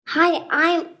Hi,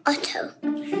 I'm Otto.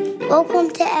 Welcome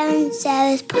to Aaron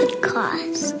Sarah's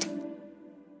podcast.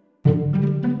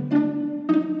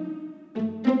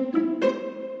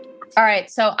 All right,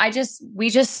 so I just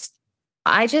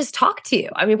talked to you.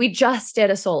 I mean, we just did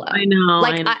a solo. I know.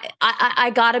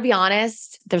 I gotta be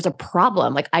honest. There's a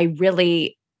problem. Like, I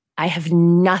have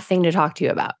nothing to talk to you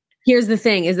about. Here's the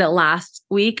thing: is that last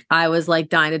week I was like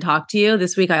dying to talk to you.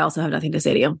 This week I also have nothing to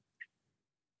say to you.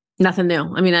 Nothing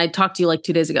new. I mean, I talked to you like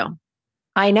 2 days ago.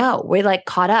 I know. We like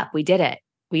caught up. We did it.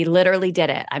 We literally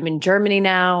did it. I'm in Germany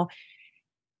now,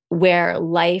 where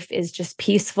life is just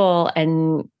peaceful.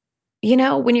 And, you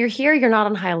know, when you're here, you're not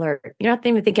on high alert. You're not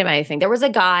even thinking about anything. There was a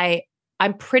guy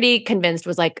I'm pretty convinced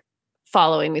was like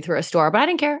following me through a store, but I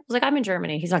didn't care. I was like, I'm in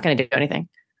Germany. He's not going to do anything.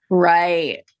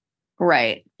 Right.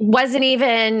 It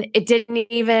didn't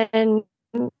even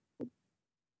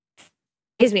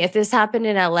excuse me. If this happened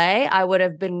in LA, I would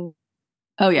have been.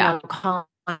 Oh yeah.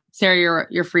 Sarah,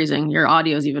 you're freezing. Your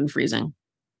audio is even freezing.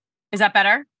 Is that better?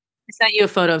 I sent you a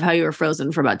photo of how you were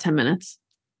frozen for about 10 minutes.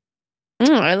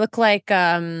 I look like,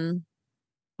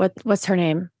 what's her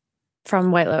name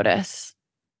from White Lotus?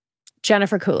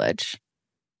 Jennifer Coolidge.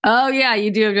 Oh yeah,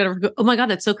 you do have Jennifer. Oh my God,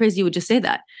 that's so crazy you would just say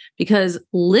that, because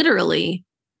literally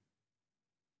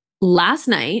last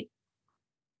night,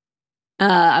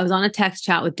 I was on a text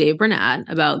chat with Dave Bernat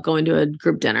about going to a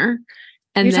group dinner.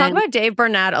 And you talk about Dave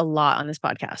Bernat a lot on this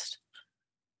podcast.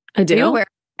 I do?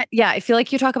 Yeah, I feel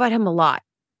like you talk about him a lot.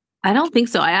 I don't think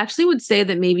so. I actually would say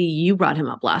that maybe you brought him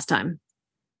up last time.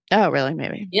 Oh, really?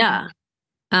 Maybe. Yeah.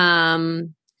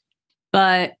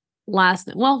 But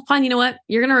well, fine. You know what?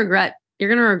 You're going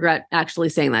to regret actually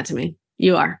saying that to me.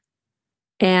 You are.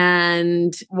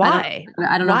 And why?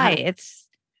 I don't know. Why?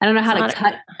 I don't know how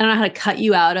to cut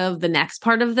you out of the next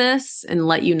part of this and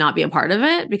let you not be a part of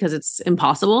it, because it's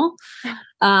impossible.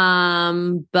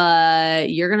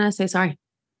 But you're going to say sorry.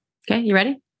 Okay. You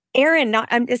ready? Aaron,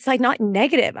 it's like not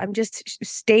negative. I'm just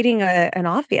stating an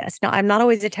obvious. No, I'm not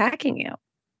always attacking you.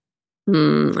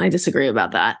 I disagree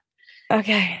about that.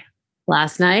 Okay.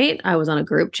 Last night, I was on a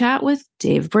group chat with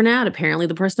Dave Bernat, apparently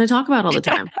the person I talk about all the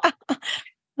time.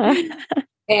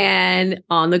 And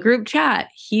on the group chat,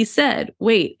 he said,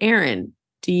 wait, Aaron,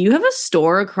 do you have a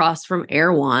store across from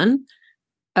Air One?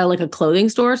 Like a clothing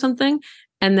store or something?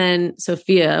 And then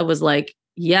Sophia was like,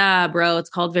 yeah, bro, it's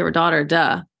called Favorite Daughter,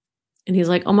 duh. And he's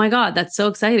like, oh my God, that's so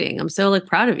exciting. I'm so like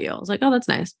proud of you. I was like, oh, that's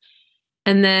nice.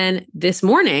 And then this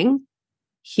morning,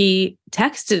 he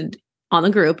texted on the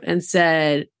group and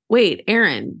said, wait,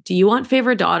 Aaron, do you want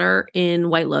Favorite Daughter in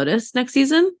White Lotus next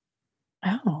season?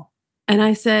 Oh. And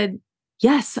I said,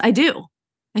 yes, I do.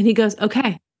 And he goes,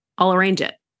 okay, I'll arrange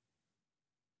it.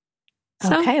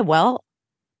 Okay, well,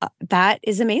 that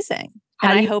is amazing.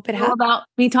 And I hope it happens. About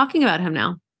me talking about him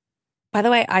now. By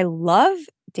the way, I love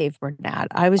Dave Bernat.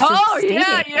 I was just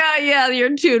yeah.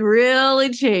 Your tune really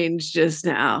changed just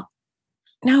now.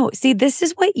 No, see, this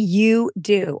is what you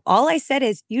do. All I said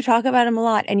is you talk about him a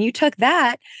lot, and you took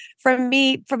that from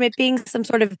it being some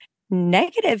sort of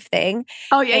negative thing.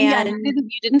 Oh yeah. You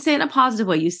didn't say it in a positive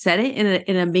way. You said it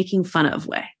in a making fun of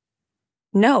way.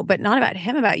 No, but not about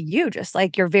him, about you. Just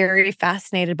like you're very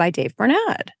fascinated by Dave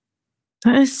Bernat.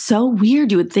 That is so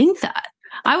weird. You would think that.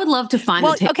 I would love to find.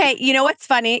 Well, okay. You know what's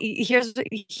funny? Here's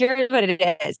what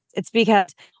it is. It's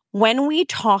because when we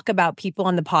talk about people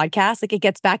on the podcast, like it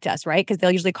gets back to us, right? Because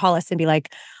they'll usually call us and be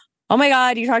like, "Oh my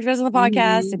God, you talked about us on the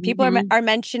podcast," and people are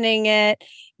mentioning it,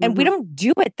 and we don't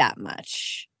do it that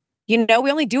much. You know, we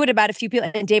only do it about a few people.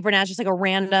 And Dave Bernat's just like a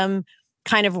random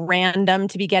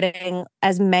to be getting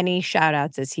as many shout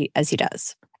outs as he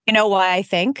does. You know why I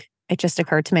think? It just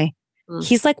occurred to me.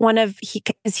 He's like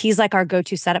he's like our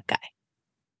go-to setup guy.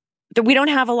 We don't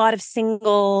have a lot of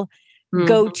single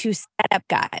go-to setup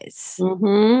guys.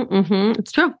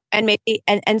 It's true. And maybe,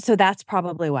 and so that's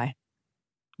probably why.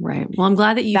 Right. Well, I'm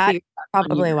glad that you that's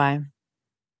probably why.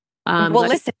 Well,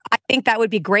 listen, I think that would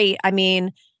be great. I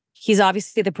mean, he's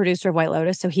obviously the producer of White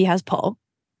Lotus, so he has pull.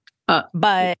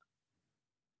 But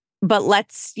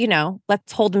let's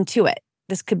hold him to it.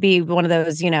 This could be one of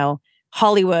those,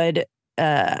 Hollywood.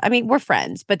 I mean, we're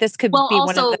friends, but this could be one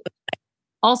of those.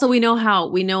 Also, we know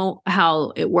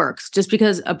how it works. Just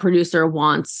because a producer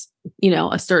wants,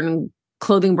 a certain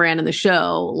clothing brand in the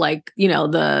show, like,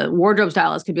 the wardrobe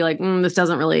stylist could be like, this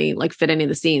doesn't really like fit any of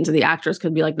the scenes. Or the actress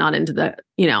could be like, not into the,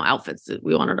 outfits that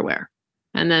we want her to wear.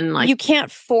 And then like, you can't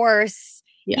force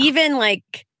even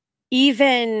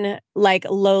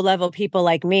low level people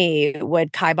like me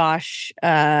would kibosh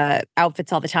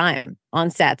outfits all the time on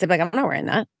sets. I'd be like, I'm not wearing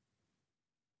that.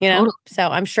 Totally. So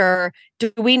I'm sure.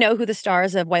 Do we know who the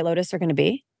stars of White Lotus are going to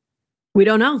be? We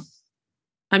don't know.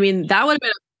 I mean, that would have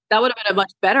been That would have been a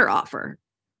much better offer.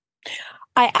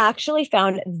 I actually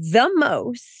found the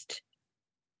most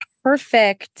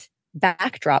perfect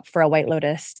backdrop for a White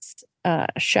Lotus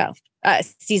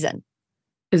season.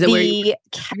 Is it the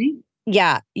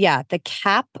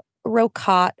Cap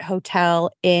Rocotte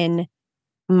Hotel in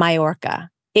Majorca.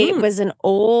 It was an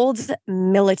old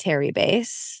military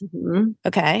base. Mm-hmm.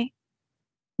 Okay.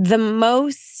 The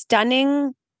most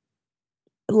stunning,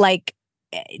 like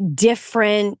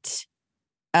different,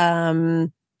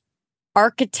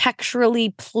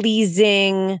 architecturally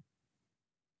pleasing.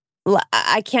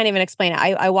 I can't even explain it.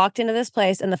 I walked into this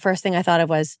place and the first thing I thought of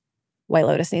was White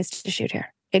Lotus needs to shoot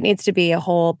here. It needs to be a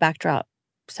whole backdrop.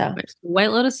 So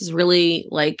White Lotus is really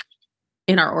like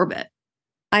in our orbit.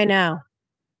 I know.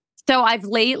 So I've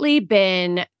lately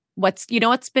been what's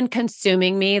been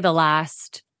consuming me the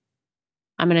last,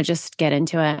 I'm going to just get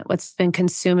into it. What's been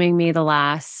consuming me the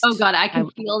last. Oh God, I can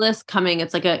feel this coming.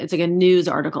 It's like a news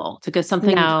article. It's like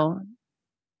something. No,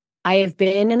 I have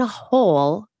been in a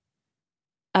hole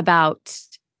about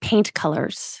paint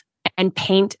colors and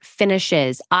paint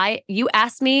finishes. You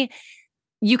ask me,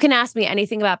 you can ask me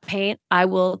anything about paint. I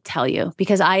will tell you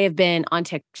because I have been on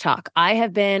TikTok. I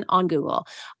have been on Google.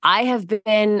 I have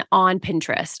been on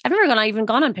Pinterest. I've never even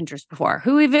gone on Pinterest before.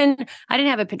 I didn't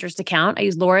have a Pinterest account. I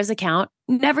used Laura's account.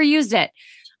 Never used it.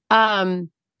 And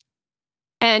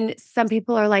some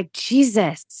people are like,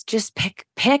 Jesus, just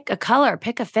pick a color,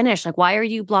 pick a finish. Like, why are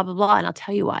you blah, blah, blah? And I'll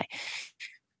tell you why.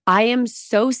 I am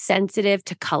so sensitive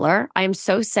to color. I am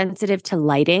so sensitive to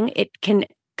lighting. It can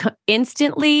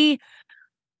instantly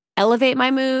elevate my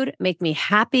mood, make me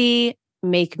happy,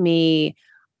 make me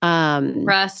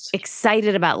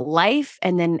excited about life.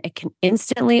 And then it can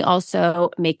instantly also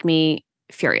make me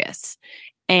furious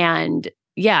and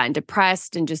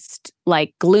depressed and just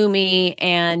like gloomy.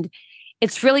 And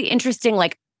it's really interesting.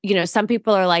 Like, some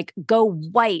people are like, go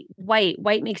white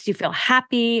makes you feel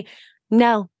happy.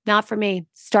 No, not for me.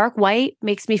 Stark white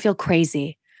makes me feel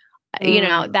crazy.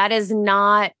 That's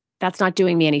not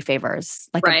doing me any favors,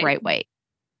 like a bright white.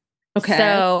 Okay.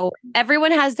 So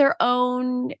everyone has their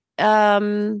own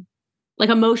like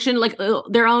emotion, like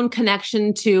their own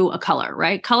connection to a color,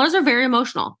 right? Colors are very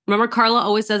emotional. Remember, Carla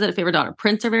always says that a favorite daughter.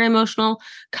 Prints are very emotional.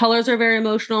 Colors are very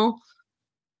emotional.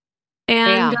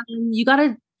 And you got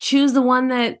to choose the one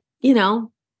that,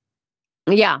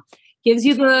 gives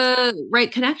you the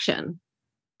right connection.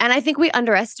 And I think we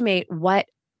underestimate what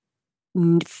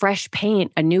fresh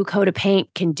paint, a new coat of paint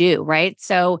can do, right?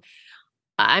 So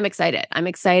I'm excited. I'm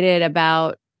excited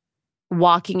about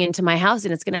walking into my house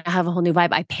and it's going to have a whole new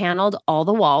vibe. I paneled all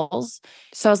the walls.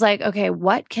 So I was like, okay,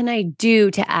 what can I do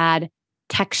to add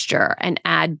texture and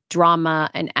add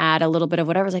drama and add a little bit of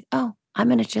whatever? I was like, oh, I'm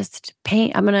going to just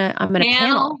paint. I'm going to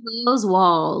panel those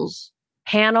walls.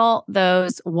 Panel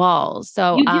those walls.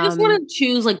 So you just want to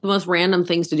choose like the most random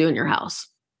things to do in your house.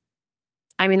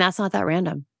 I mean, that's not that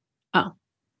random. Oh,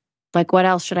 like what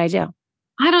else should I do?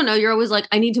 I don't know. You're always like,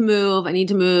 I need to move. And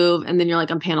then you're like,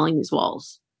 I'm paneling these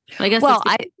walls. But I guess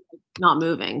not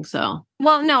moving. So,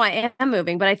 well, no, I am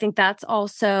moving, but I think that's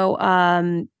also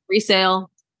resale.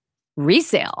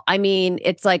 I mean,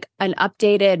 it's like an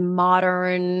updated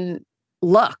modern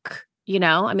look,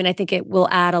 I mean, I think it will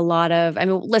add a lot of,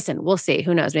 listen, we'll see.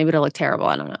 Who knows? Maybe it'll look terrible.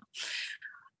 I don't know.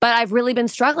 But I've really been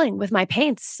struggling with my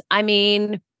paints. I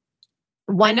mean,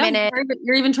 one minute.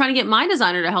 You're even trying to get my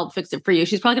designer to help fix it for you.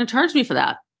 She's probably going to charge me for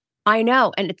that. I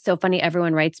know. And it's so funny.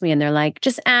 Everyone writes me and they're like,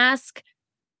 just ask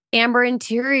Amber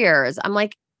Interiors. I'm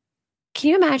like,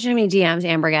 can you imagine how many DMs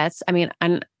Amber gets? I mean,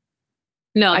 that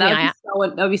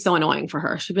would be so annoying for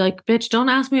her. She'd be like, bitch, don't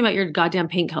ask me about your goddamn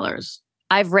paint colors.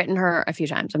 I've written her a few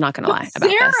times. I'm not going to lie about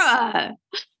Sarah.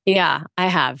 This. Yeah, I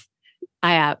have.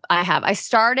 I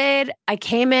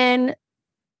came in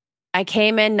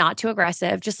not too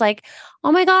aggressive, just like,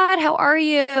 oh my God, how are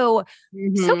you?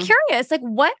 Mm-hmm. So curious. Like,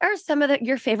 what are some of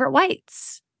your favorite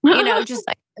whites? Just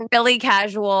like really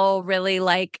casual, really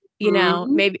like,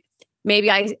 maybe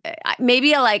I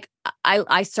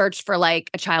searched for like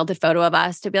a childhood photo of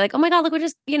us to be like, oh my God, look, we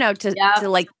just, to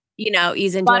like,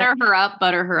 ease into butter her up.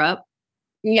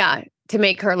 Yeah. To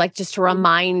make her like, just to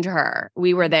remind her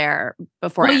we were there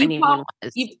before anyone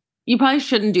was. You probably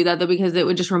shouldn't do that though, because it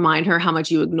would just remind her how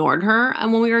much you ignored her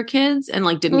and when we were kids and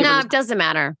like didn't. No, it doesn't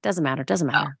matter. Doesn't matter.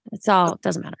 Oh. It's all,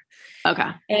 doesn't matter.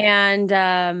 Okay.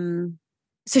 And,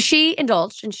 so she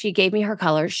indulged and she gave me her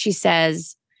colors. She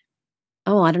says,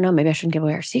 oh, I don't know. Maybe I shouldn't give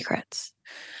away her secrets.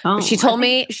 Oh, but she told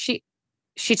me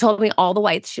all the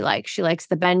whites she likes. She likes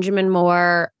the Benjamin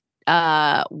Moore,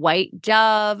 White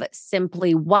Dove,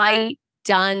 Simply White,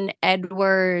 Dunn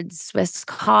Edwards, Swiss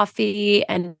Coffee,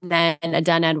 and then a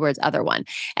Dunn Edwards other one.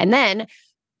 And then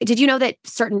did you know that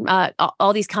certain,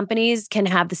 all these companies can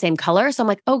have the same color? So I'm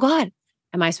like, oh God,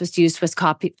 am I supposed to use Swiss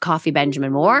Coffee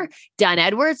Benjamin Moore? Dunn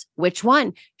Edwards? Which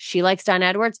one? She likes Dunn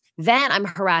Edwards. Then I'm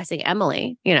harassing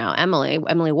Emily,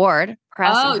 Emily Ward,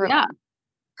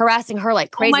 harassing her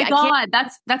like crazy. Oh my God.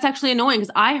 That's actually annoying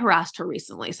because I harassed her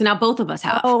recently. So now both of us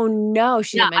have. Oh no,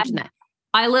 she didn't mention that.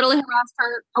 I literally harassed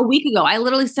her a week ago. I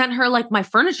literally sent her like my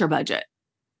furniture budget.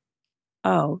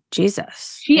 Oh,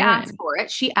 Jesus. She asked for it.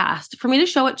 She asked for me to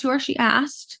show it to her. She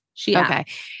asked. Okay.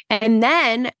 And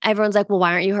then everyone's like, well,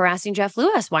 why aren't you harassing Jeff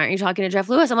Lewis? Why aren't you talking to Jeff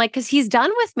Lewis? I'm like, because he's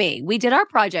done with me. We did our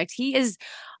project. He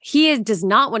does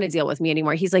not want to deal with me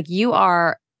anymore. He's like, you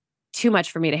are too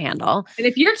much for me to handle. And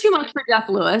if you're too much for Jeff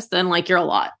Lewis, then like you're a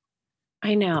lot.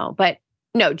 I know, but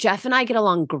no, Jeff and I get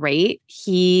along great.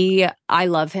 I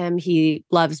love him. He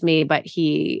loves me, but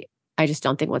I just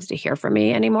don't think wants to hear from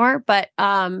me anymore. But,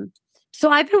 so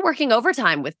I've been working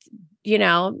overtime with,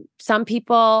 some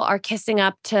people are kissing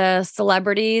up to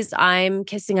celebrities. I'm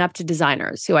kissing up to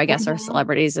designers who I guess are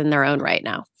celebrities in their own right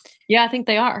now. Yeah, I think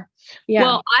they are. Yeah.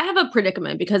 Well, I have a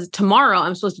predicament because tomorrow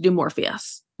I'm supposed to do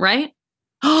Morpheus, right?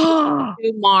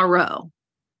 Tomorrow.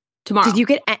 Did you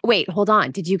wait, hold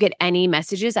on. Did you get any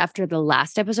messages after the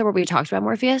last episode where we talked about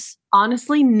Morpheus?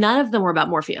 Honestly, none of them were about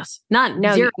Morpheus. None.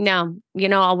 No, Zero. No. You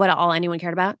know what all anyone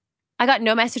cared about? I got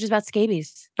no messages about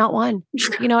scabies. Not one.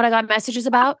 You know what I got messages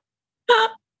about?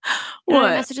 What?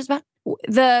 Messages about?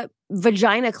 The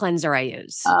vagina cleanser I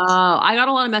use. Oh, I got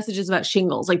a lot of messages about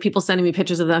shingles. Like people sending me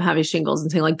pictures of them having shingles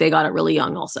and saying like they got it really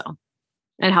young also.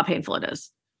 And how painful it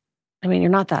is. I mean,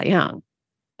 you're not that young.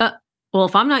 Well,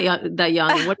 if I'm not that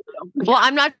young, what do you know? Well,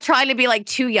 I'm not trying to be like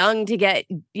too young to get,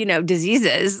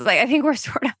 diseases. Like I think we're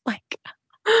sort of like.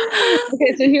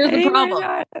 Okay, so here's the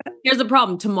problem. Here's the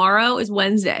problem. Tomorrow is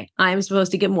Wednesday. I am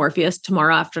supposed to get Morpheus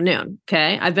tomorrow afternoon.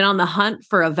 Okay. I've been on the hunt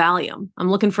for a Valium. I'm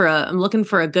looking for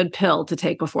a good pill to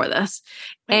take before this.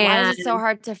 And why is it so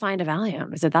hard to find a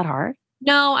Valium? Is it that hard?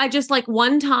 No, I just like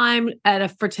one time at a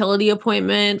fertility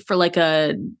appointment for like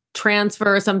a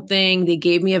transfer or something, they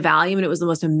gave me a Valium and it was the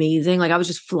most amazing. Like I was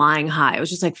just flying high. It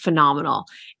was just like phenomenal.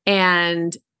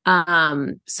 And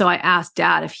so I asked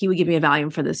Dad if he would give me a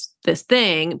Valium for this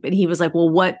thing, and he was like,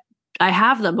 well, I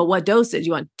have them, but what dosage?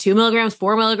 You want 2 milligrams,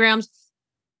 4 milligrams?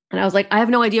 And I was like, I have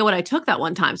no idea what I took that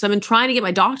one time. So I've been trying to get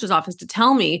my doctor's office to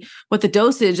tell me what the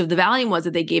dosage of the Valium was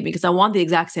that they gave me because I want the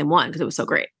exact same one because it was so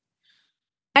great.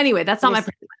 Anyway, that's not my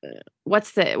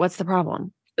What's the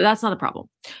problem? That's not the problem.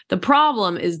 The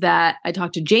problem is that I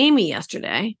talked to Jamie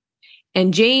yesterday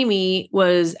and Jamie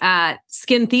was at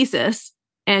Skin Thesis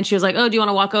and she was like, oh, do you want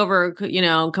to walk over,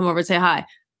 come over and say hi?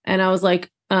 And I was like,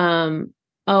 oh,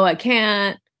 I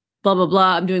can't, blah, blah,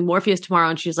 blah. I'm doing Morpheus tomorrow.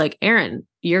 And she's like, Erin,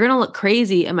 you're going to look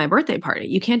crazy at my birthday party.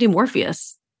 You can't do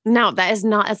Morpheus. No, that's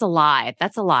a lie.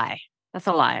 That's a lie. That's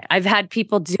a lie. I've had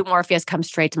people do Morpheus come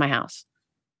straight to my house.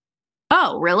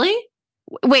 Oh, really?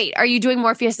 Wait, are you doing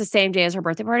Morpheus the same day as her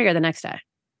birthday party or the next day?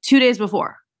 2 days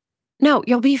before. No,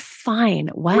 you'll be fine.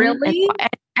 When? Really?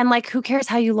 And like, who cares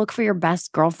how you look for your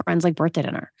best girlfriend's like birthday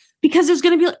dinner? Because there's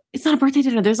going to be, it's not a birthday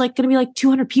dinner. There's like going to be like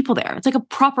 200 people there. It's like a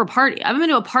proper party. I haven't been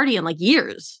to a party in like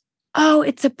years. Oh,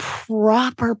 it's a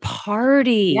proper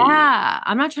party. Yeah.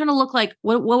 I'm not trying to look like,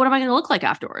 what am I going to look like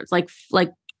afterwards? Like,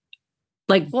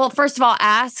 well, first of all,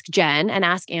 ask Jen and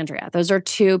ask Andrea. Those are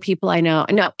two people I know.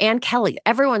 No, and Kelly.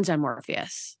 Everyone's done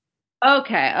Morpheus.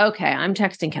 Okay. I'm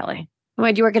texting Kelly.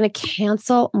 Wait, you are going to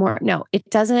cancel more? No, it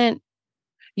doesn't.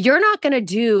 You're not going to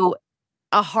do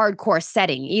a hardcore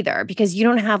setting either because you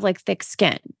don't have like thick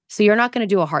skin. So you're not going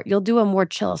to do you'll do a more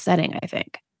chill setting, I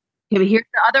think. Yeah, but here's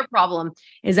the other problem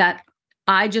is that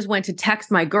I just went to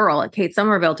text my girl at Kate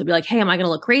Somerville to be like, hey, am I going to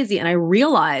look crazy? And I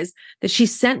realized that she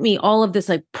sent me all of this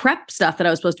like prep stuff that I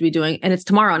was supposed to be doing. And it's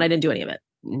tomorrow and I didn't do any of it.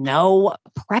 No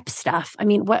prep stuff. I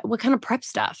mean, what kind of prep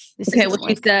stuff?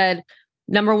 She said,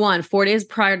 number 1, 4 days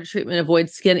prior to treatment, avoid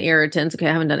skin irritants. Okay,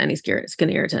 I haven't done any skin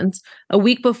irritants. A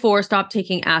week before, stop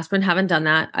taking aspirin. Haven't done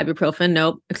that. Ibuprofen,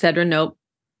 nope. Excedrin,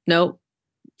 nope.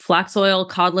 Flax oil,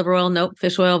 cod liver oil, nope.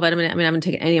 Fish oil, vitamin. I haven't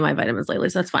taken any of my vitamins lately,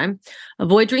 so that's fine.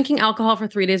 Avoid drinking alcohol for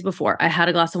 3 days before. I had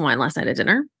a glass of wine last night at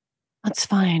dinner. That's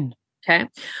fine. Okay.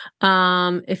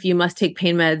 If you must take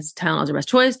pain meds, Tylenol is your best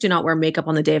choice. Do not wear makeup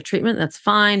on the day of treatment. That's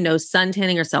fine. No sun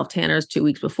tanning or self tanners 2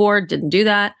 weeks before. Didn't do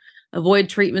that. Avoid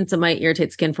treatments that might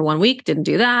irritate skin for 1 week. Didn't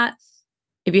do that.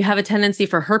 If you have a tendency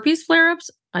for herpes flare-ups,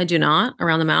 I do not,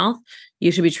 around the mouth.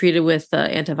 You should be treated with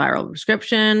antiviral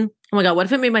prescription. Oh my God, what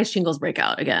if it made my shingles break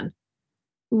out again?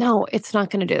 No, it's not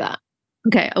going to do that.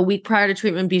 Okay, a week prior to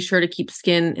treatment, be sure to keep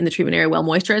skin in the treatment area well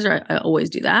moisturized. I always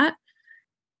do that.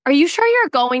 Are you sure you're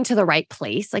going to the right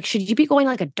place? Like, should you be going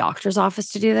to like a doctor's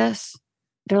office to do this?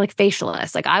 they're like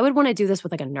facialists. Like I would want to do this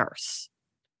with like a nurse,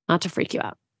 not to freak you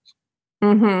out.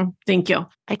 Thank you.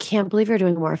 I can't believe you're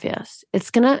doing Morpheus. It's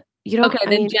gonna, Okay,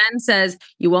 then Jen says,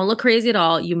 you won't look crazy at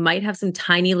all. You might have some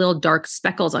tiny little dark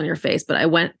speckles on your face, but I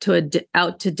went to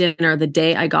out to dinner the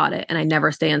day I got it and I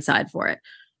never stay inside for it.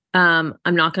 I'm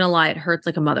not going to lie. It hurts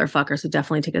like a motherfucker. So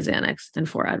definitely take a Xanax and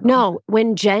 4 Advil. No,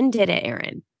 when Jen did it,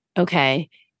 Erin, okay,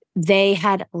 they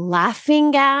had laughing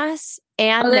gas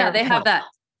and they have that.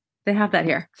 They have that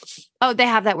here. Oh, they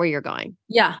have that where you're going.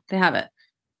 Yeah, they have it.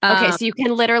 Okay, so you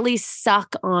can literally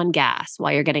suck on gas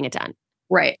while you're getting it done.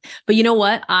 Right. But you know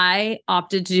what? I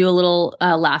opted to do a little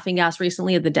laughing gas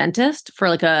recently at the dentist for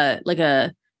like a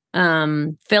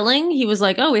filling. He was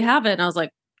like, "Oh, we have it." And I was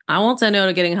like, "I won't say no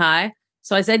to getting high."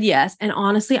 So I said yes. And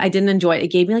honestly, I didn't enjoy it.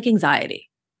 It gave me like anxiety.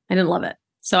 I didn't love it.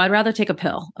 So I'd rather take a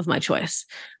pill of my choice.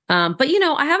 But you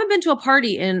know, I haven't been to a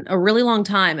party in a really long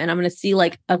time and I'm going to see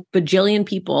like a bajillion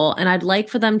people. And I'd like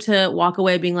for them to walk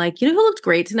away being like, you know, who looked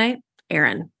great tonight?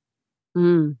 Erin.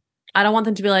 I don't want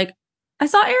them to be like, I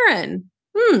saw Erin.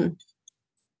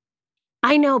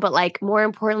 I know, but like more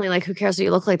importantly, like who cares what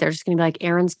you look like? They're just going to be like,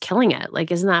 Erin's killing it.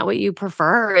 Like, isn't that what you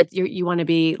prefer? Or you want to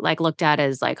be like looked at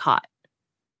as like hot?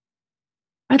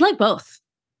 I'd like both.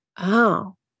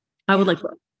 Oh, I would like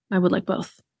both. I would like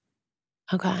both.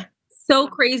 Okay. So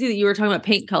crazy that you were talking about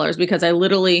paint colors because I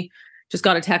literally just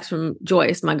got a text from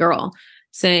Joyce, my girl,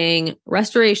 saying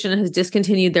Restoration has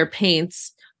discontinued their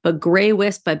paints, but Gray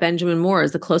Wisp by Benjamin Moore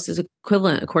is the closest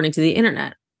equivalent according to the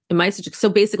internet. So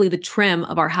basically the trim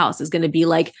of our house is going to be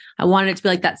like, I wanted it to be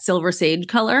like that silver sage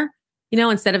color, you know,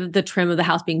 instead of the trim of the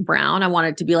house being brown, I want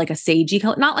it to be like a sagey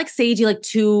color, not like sagey, like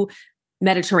too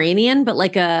Mediterranean, but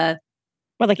like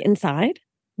like inside?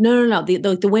 No.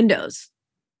 The windows,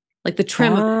 like the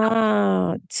trim.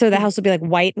 So the house will be like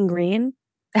white and green?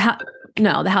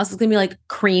 No, the house is going to be like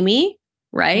creamy,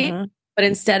 right? But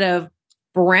instead of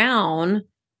brown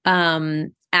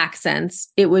accents,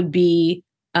 it would be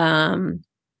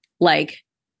like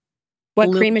what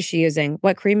blue. Cream is she using?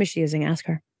 What cream is she using? Ask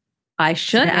her. I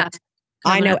should ask.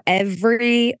 I know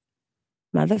every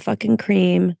motherfucking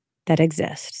cream that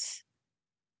exists.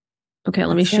 Okay,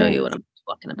 let me show you what I'm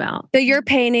talking about. So you're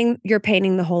painting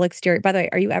the whole exterior. By the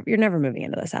way, you're never moving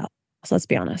into this house. So let's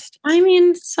be honest. I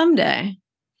mean, someday.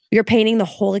 You're painting the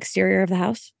whole exterior of the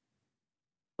house?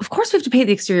 Of course we have to paint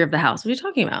the exterior of the house. What are you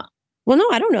talking about? Well, no,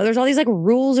 I don't know. There's all these like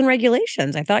rules and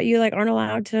regulations. I thought you like aren't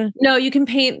allowed to. No, you can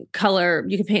paint color.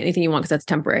 You can paint anything you want because that's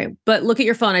temporary. But look at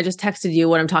your phone. I just texted you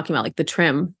what I'm talking about, like the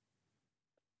trim.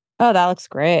 Oh, that looks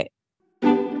great.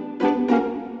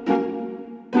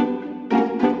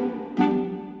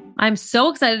 I'm so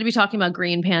excited to be talking about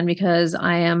Green Pan because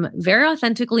I am very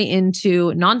authentically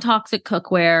into non-toxic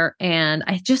cookware. And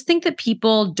I just think that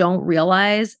people don't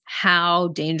realize how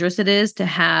dangerous it is to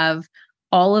have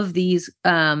all of these,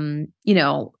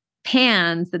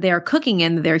 pans that they are cooking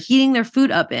in, that they're heating their food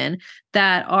up in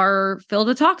that are filled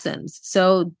with toxins.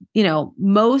 So,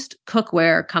 most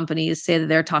cookware companies say that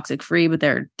they're toxic free, but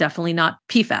they're definitely not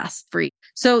PFAS free.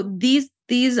 So these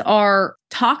are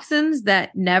toxins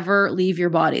that never leave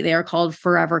your body. They are called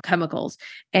forever chemicals,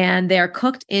 and they are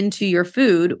cooked into your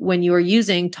food when you are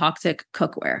using toxic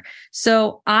cookware.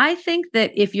 So I think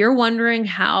that if you're wondering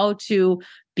how to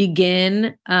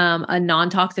begin a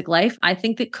non-toxic life, I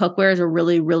think that cookware is a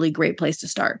really, really great place to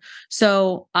start.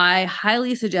 So I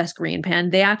highly suggest Green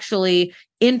Pan. They actually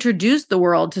introduced the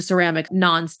world to ceramic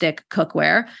non-stick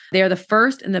cookware. They are the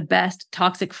first and the best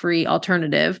toxic-free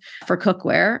alternative for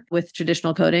cookware with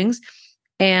traditional coatings.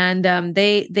 And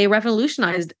they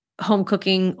revolutionized home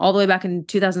cooking all the way back in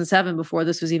 2007 before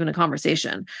this was even a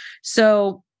conversation.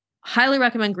 So highly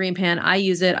recommend Green Pan. I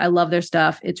use it. I love their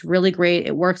stuff. It's really great.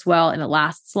 It works well and it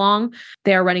lasts long.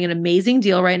 They are running an amazing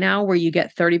deal right now where you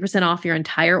get 30% off your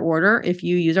entire order if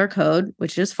you use our code,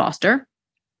 which is Foster.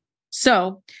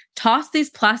 So toss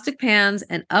these plastic pans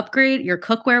and upgrade your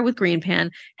cookware with Green Pan.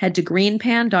 Head to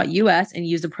greenpan.us and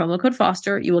use the promo code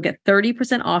Foster. You will get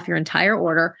 30% off your entire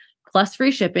order plus free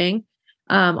shipping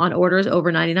on orders over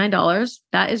 $99.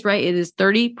 That is right. It is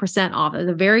 30% off.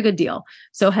 It's a very good deal.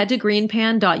 So head to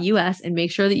greenpan.us and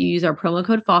make sure that you use our promo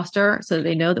code Foster so that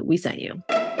they know that we sent you.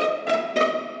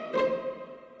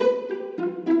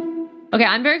 Okay,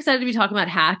 I'm very excited to be talking about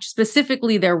Hatch,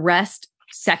 specifically their Rest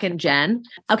 2nd Gen.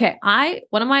 Okay,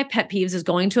 one of my pet peeves is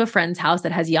going to a friend's house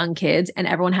that has young kids and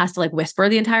everyone has to like whisper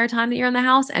the entire time that you're in the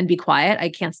house and be quiet. I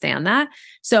can't stand that.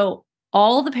 So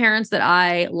all the parents that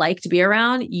I like to be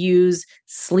around use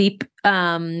sleep,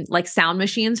 like sound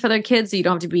machines for their kids. So you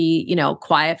don't have to be,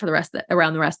 quiet for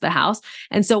around the rest of the house.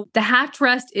 And so the Hatch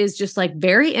Rest is just like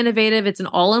very innovative. It's an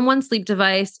all-in-one sleep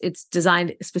device. It's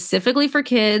designed specifically for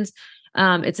kids.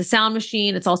 It's a sound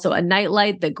machine. It's also a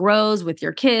nightlight that grows with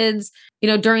your kids.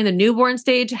 During the newborn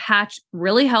stage, Hatch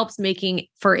really helps making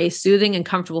for a soothing and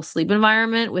comfortable sleep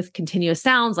environment with continuous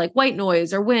sounds like white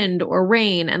noise or wind or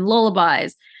rain and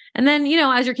lullabies. And then,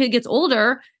 as your kid gets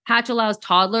older, Hatch allows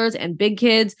toddlers and big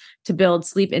kids to build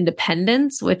sleep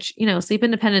independence, which, sleep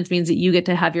independence means that you get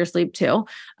to have your sleep too.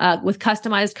 With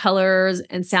customized colors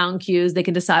and sound cues, they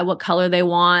can decide what color they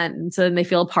want. And so then they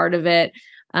feel a part of it.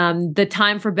 The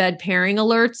time for bed pairing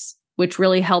alerts, which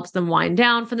really helps them wind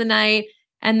down for the night.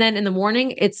 And then in the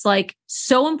morning, it's like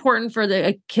so important for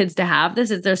the kids to have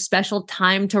this. It's their special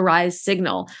time to rise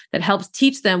signal that helps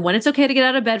teach them when it's okay to get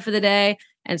out of bed for the day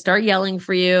and start yelling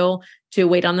for you to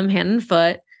wait on them hand and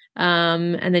foot.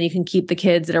 And then you can keep the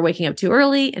kids that are waking up too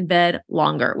early in bed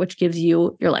longer, which gives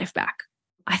you your life back.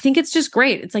 I think it's just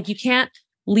great. It's like you can't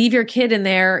leave your kid in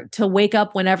there to wake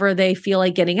up whenever they feel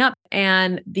like getting up.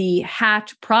 And the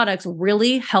Hatch products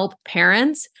really help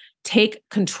parents take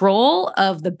control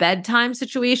of the bedtime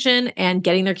situation and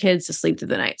getting their kids to sleep through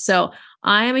the night. So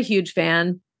I am a huge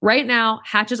fan. Right now,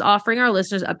 Hatch is offering our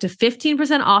listeners up to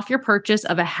 15% off your purchase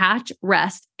of a Hatch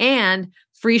Rest and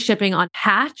free shipping on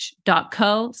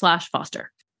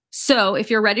hatch.co/foster. So if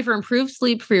you're ready for improved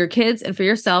sleep for your kids and for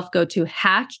yourself, go to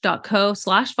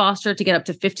hatch.co/foster to get up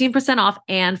to 15% off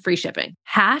and free shipping.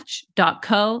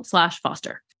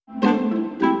 Hatch.co/foster.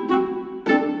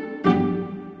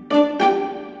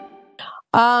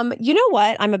 You know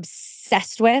what I'm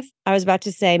obsessed with? I was about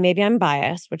to say, maybe I'm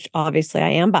biased, which obviously I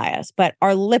am biased, but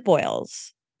our lip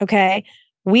oils. Okay.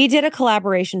 We did a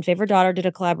collaboration. Favorite Daughter did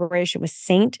a collaboration with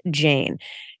Saint Jane.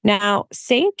 Now,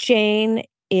 Saint Jane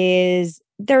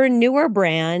they're a newer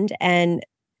brand. And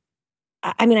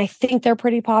I mean, I think they're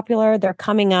pretty popular. They're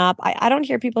coming up. I don't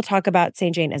hear people talk about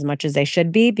Saint Jane as much as they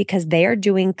should be because they are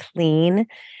doing clean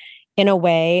in a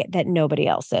way that nobody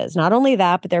else is. Not only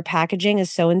that, but their packaging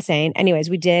is so insane. Anyways,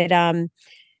 we did,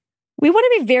 we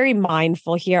want to be very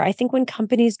mindful here. I think when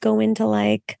companies go into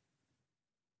like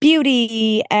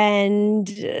beauty and,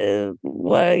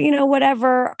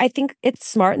 whatever, I think it's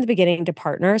smart in the beginning to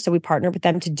partner. So we partnered with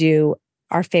them to do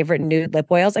our favorite nude lip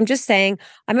oils. I'm just saying,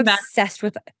 I'm obsessed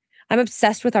with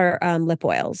our lip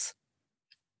oils.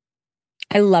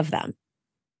 I love them.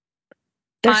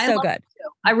 They're so good.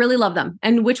 I really love them.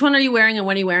 And which one are you wearing and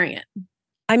when are you wearing it?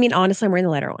 I mean, honestly, I'm wearing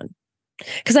the lighter one.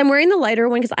 Because I'm wearing the lighter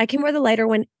one because I can wear the lighter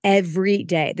one every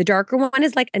day. The darker one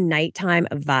is like a nighttime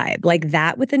vibe. Like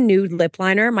that with a nude lip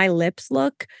liner, my lips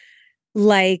look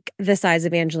like the size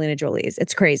of Angelina Jolie's.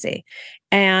 It's crazy.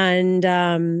 And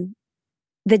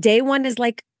the day one is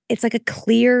like, it's like a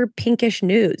clear pinkish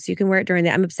nude. So you can wear it during the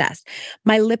I'm obsessed.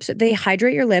 My lips, they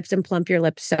hydrate your lips and plump your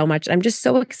lips so much. I'm just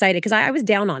so excited because I was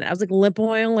down on it. I was like, lip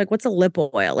oil? Like, what's a lip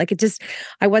oil? Like,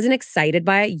 I wasn't excited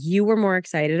by it. You were more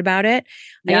excited about it.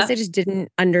 Yeah. I guess I just didn't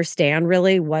understand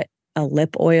really what a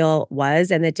lip oil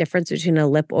was and the difference between a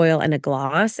lip oil and a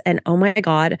gloss. And oh my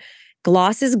God,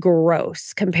 gloss is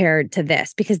gross compared to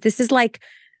this because this is like,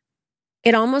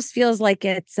 it almost feels like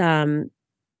it's,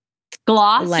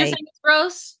 gloss? You're saying it's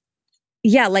gross?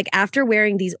 Yeah, like after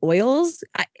wearing these oils,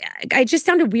 I just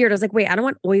sounded weird. I was like, wait, I don't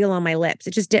want oil on my lips.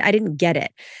 I didn't get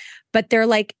it. But they're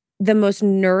like the most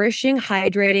nourishing,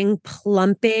 hydrating,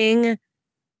 plumping.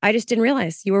 I just didn't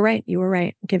realize. You were right. You were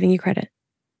right. I'm giving you credit.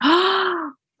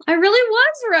 I really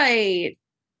was right.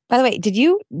 By the way, did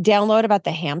you download about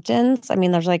the Hamptons? I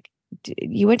mean, there's like,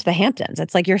 you went to the Hamptons.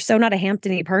 It's like, you're so not a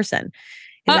Hampton-y person.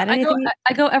 Is that anything?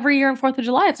 I go every year on 4th of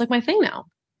July. It's like my thing now.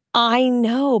 I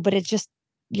know, but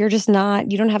you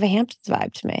don't have a Hamptons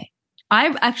vibe to me.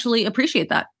 I actually appreciate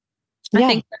that.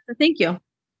 Yeah. Thank you.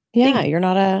 Yeah, you're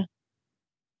not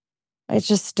it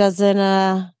just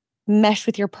doesn't mesh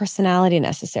with your personality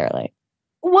necessarily.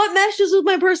 What meshes with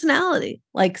my personality?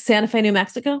 Like Santa Fe, New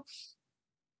Mexico?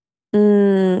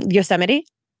 Yosemite?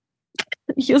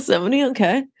 Yosemite,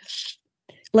 okay.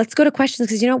 Let's go to questions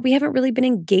because, we haven't really been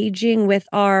engaging with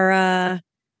our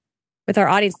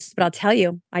audience, but I'll tell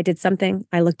you, I did something.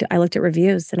 I looked at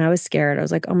reviews and I was scared. I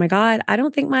was like, oh my God, I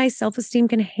don't think my self-esteem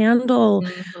can handle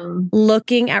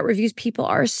looking at reviews. People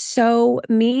are so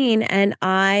mean and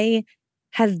I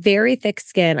have very thick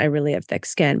skin. I really have thick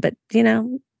skin, but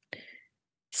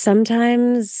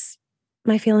sometimes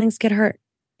my feelings get hurt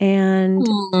and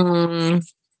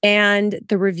the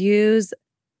reviews,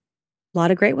 a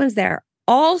lot of great ones there.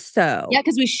 Also, yeah,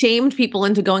 because we shamed people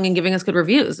into going and giving us good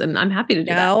reviews, and I'm happy to do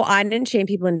that. No, I didn't shame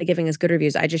people into giving us good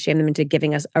reviews. I just shamed them into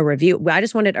giving us a review. I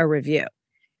just wanted a review.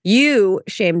 You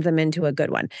shamed them into a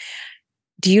good one.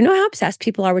 Do you know how obsessed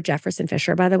people are with Jefferson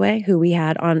Fisher, by the way, who we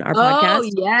had on our podcast? Oh,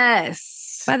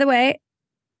 yes. By the way,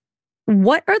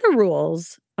 what are the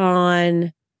rules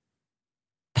on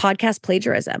podcast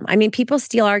plagiarism. I mean, people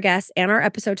steal our guests and our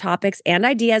episode topics and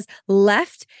ideas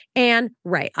left and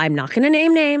right. I'm not going to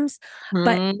name names,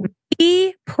 but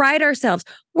we pride ourselves.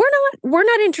 We're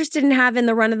not interested in having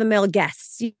the run of the mill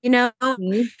guests, you know,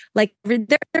 like there's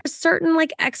certain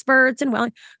like experts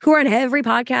and who are on every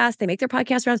podcast. They make their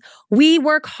podcast rounds. We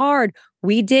work hard.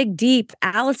 We dig deep.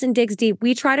 Allison digs deep.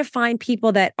 We try to find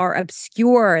people that are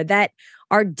obscure, that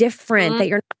are different,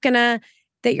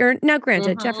 now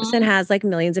granted, Jefferson has like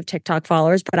millions of TikTok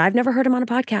followers, but I've never heard him on a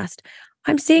podcast.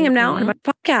 I'm seeing him now on a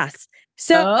podcast.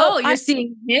 So you're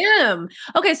seeing him.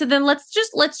 Okay, so then let's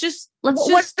just let's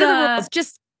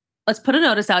put a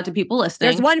notice out to people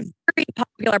listening. There's one very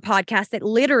popular podcast that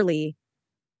literally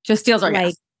just steals our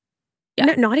guests. Yeah.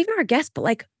 No, not even our guests, but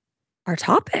like our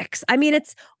topics. I mean,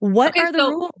 it's what are the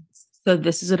rules? So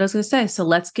this is what I was going to say. So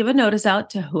let's give a notice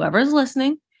out to whoever's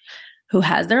listening, who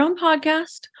has their own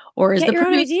podcast, or is the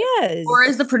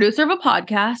producer of a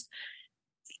podcast.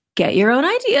 Get your own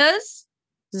ideas.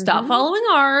 Stop following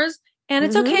ours. And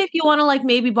it's okay if you want to like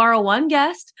maybe borrow one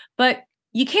guest, but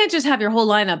you can't just have your whole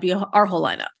lineup be our whole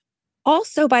lineup.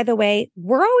 Also, by the way,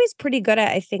 we're always pretty good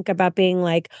at, I think, about being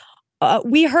like,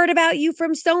 we heard about you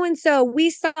from so-and-so. We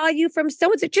saw you from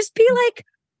so-and-so. Just be like,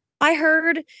 I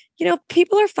heard, you know,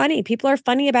 people are funny. People are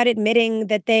funny about admitting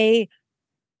that they,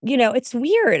 you know, it's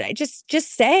weird. I just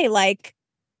say like,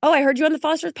 oh, I heard you on the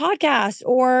Foster's podcast,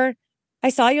 or I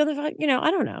saw you on the, you know,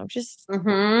 I don't know. Just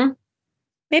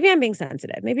maybe I'm being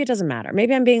sensitive. Maybe it doesn't matter.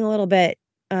 Maybe I'm being a little bit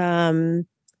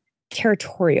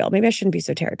territorial. Maybe I shouldn't be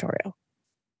so territorial.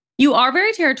 You are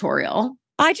very territorial.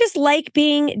 I just like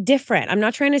being different. I'm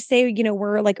not trying to say, you know,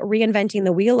 we're like reinventing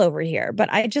the wheel over here,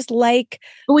 but I just like.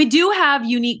 We do have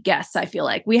unique guests, I feel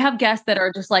like. We have guests that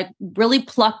are just like really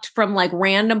plucked from like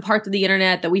random parts of the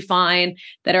internet that we find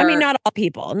that are. I mean, not all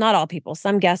people.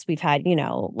 Some guests we've had, you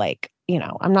know, like, you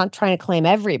know, I'm not trying to claim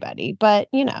everybody, but,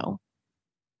 you know,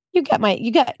 you get my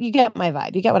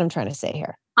vibe. You get what I'm trying to say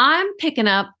here. I'm picking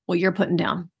up what you're putting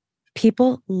down.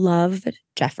 People love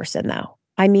Jefferson, though.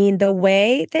 I mean, the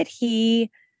way that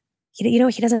he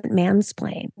doesn't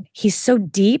mansplain. He's so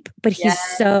deep, but he's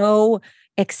so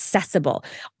accessible.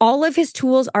 All of his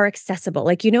tools are accessible.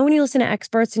 Like, you know, when you listen to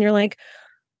experts and you're like,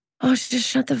 oh, just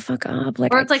shut the fuck up.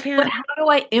 Like, or it's like, but how do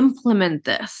I implement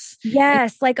this?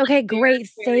 Yes. Like, okay, great.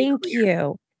 Thank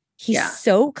you. He's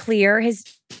so clear.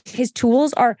 His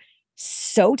tools are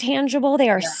so tangible. They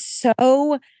are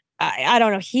so, I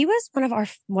don't know. He was one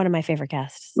of my favorite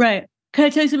guests. Right. Can I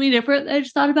tell you something different that I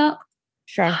just thought about?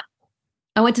 Sure.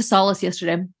 I went to Solace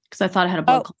yesterday because I thought I had a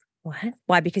blood clot. What?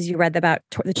 Why? Because you read about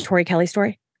the Tori Kelly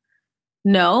story?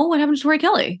 No. What happened to Tori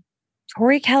Kelly?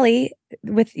 Tori Kelly,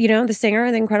 with, you know, the singer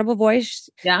and the incredible voice.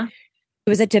 Yeah. It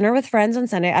was at dinner with friends on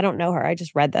Sunday. I don't know her. I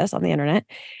just read this on the internet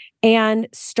and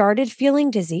started feeling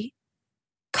dizzy,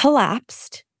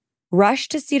 collapsed,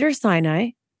 rushed to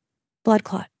Cedars-Sinai, blood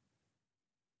clot.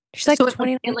 She's like, so it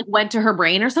like went to her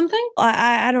brain or something?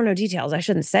 I don't know details. I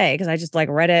shouldn't say because I just like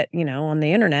read it, you know, on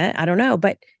the internet. I don't know,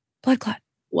 but blood clot.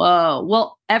 Whoa.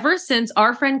 Well, ever since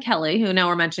our friend Kelly, who now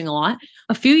we're mentioning a lot,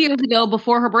 a few years ago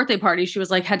before her birthday party, she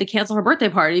was like, had to cancel her birthday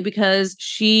party because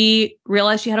she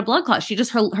realized she had a blood clot. She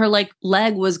just, her like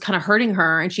leg was kind of hurting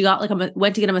her and she got like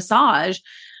went to get a massage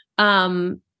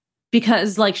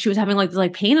because like she was having like this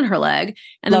like pain in her leg.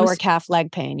 And lower calf leg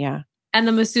pain. Yeah. And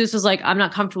the masseuse was like, I'm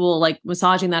not comfortable like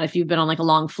massaging that if you've been on like a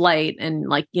long flight and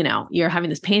like, you know, you're having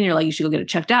this pain in your leg, you should go get it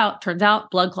checked out. Turns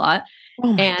out blood clot.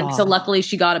 Oh and God. So luckily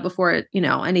she got it before it, you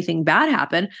know, anything bad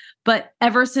happened. But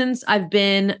ever since I've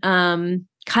been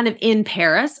kind of in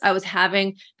Paris, I was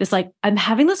having this like, I'm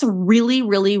having this really,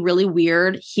 really, really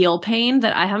weird heel pain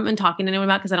that I haven't been talking to anyone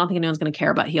about because I don't think anyone's going to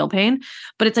care about heel pain.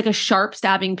 But it's like a sharp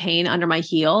stabbing pain under my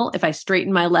heel if I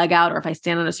straighten my leg out or if I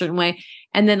stand in a certain way.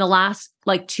 And then the last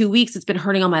like 2 weeks, it's been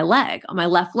hurting on my leg, on my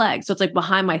left leg. So it's like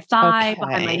behind my thigh,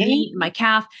 behind my knee, my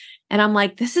calf. And I'm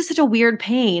like, this is such a weird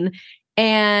pain.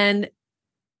 And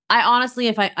I honestly,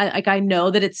 if I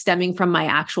know that it's stemming from my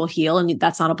actual heel and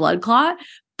that's not a blood clot,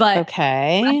 but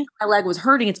my leg was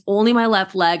hurting. It's only my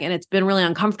left leg and it's been really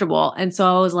uncomfortable. And so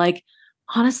I was like,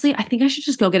 honestly, I think I should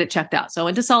just go get it checked out. So I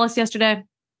went to Solace yesterday.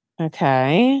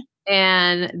 Okay.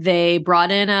 And they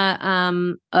brought in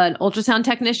an ultrasound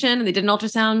technician. They did an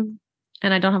ultrasound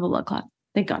and I don't have a blood clot.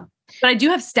 Thank God. But I do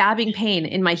have stabbing pain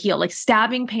in my heel, like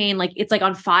stabbing pain, like it's like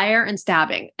on fire and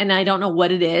stabbing. And I don't know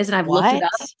what it is. And I've looked it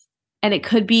up and it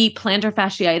could be plantar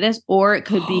fasciitis or it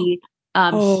could be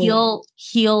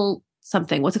heel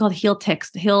something. What's it called? Heel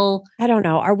ticks. I don't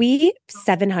know. Are we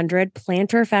 700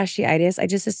 plantar fasciitis? I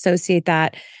just associate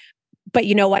that. But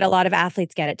you know what? A lot of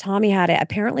athletes get it. Tommy had it.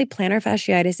 Apparently plantar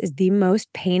fasciitis is the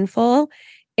most painful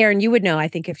Erin, you would know, I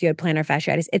think, if you had plantar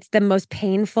fasciitis. It's the most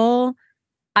painful.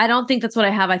 I don't think that's what I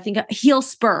have. I think a heel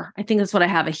spur. I think that's what I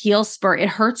have. A heel spur. It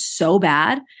hurts so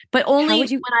bad, but only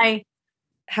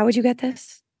How would you get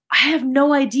this? I have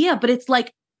no idea, but it's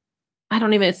like,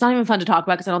 it's not even fun to talk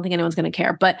about because I don't think anyone's going to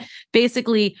care. But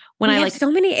basically when we have so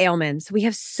many ailments, we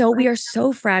are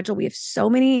so fragile. We have so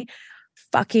many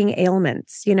fucking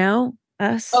ailments,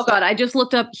 us. Oh God. I just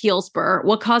looked up heel spur.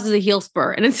 What causes a heel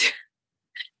spur? And it's,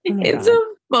 it's God. a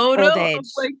photo of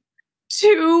like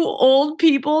two old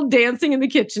people dancing in the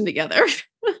kitchen together.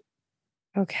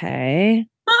 Okay.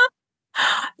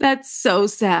 That's so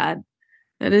sad.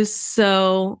 That is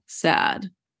so sad.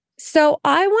 So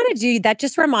I want to do that.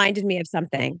 Just reminded me of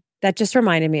something.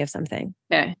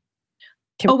 Okay.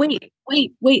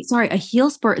 Wait. Sorry. A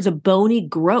heel spur is a bony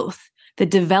growth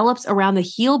that develops around the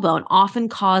heel bone, often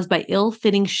caused by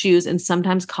ill-fitting shoes and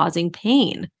sometimes causing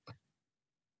pain.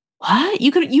 What?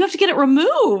 You have to get it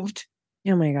removed.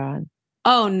 Oh my God.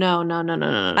 Oh no.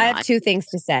 I have two things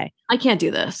to say. I can't do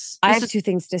this. I have two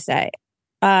things to say.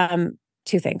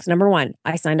 Two things. Number one,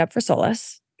 I signed up for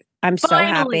Solace. I'm so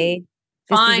happy.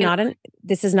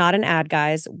 This is not an ad,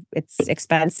 guys. It's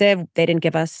expensive. They didn't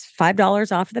give us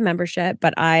 $5 off of the membership,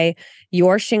 but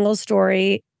your shingles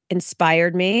story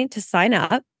inspired me to sign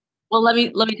up. Well, let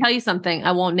me tell you something.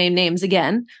 I won't name names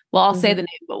again. Well, I'll say the name,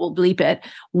 but we'll bleep it.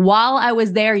 While I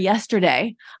was there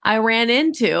yesterday, I ran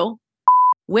into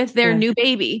with their new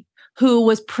baby who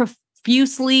was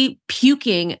profusely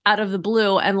puking out of the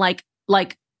blue, and like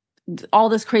all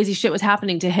this crazy shit was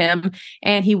happening to him,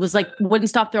 and he was like wouldn't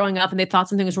stop throwing up, and they thought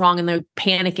something was wrong and they're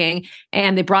panicking,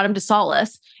 and they brought him to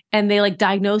Solace, and they like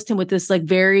diagnosed him with this like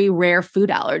very rare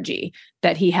food allergy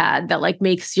that he had that like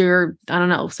makes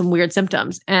some weird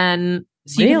symptoms. And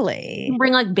so you can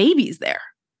bring like babies there.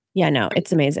 Yeah, no,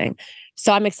 it's amazing.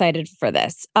 So I'm excited for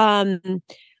this.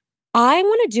 I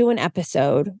want to do an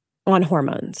episode on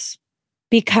hormones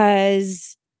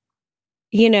because,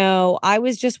 I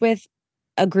was just with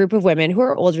a group of women who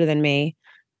are older than me,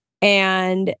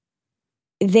 and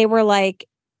they were like,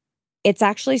 it's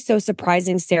actually so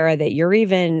surprising, Sarah, that you're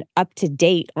even up to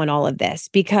date on all of this,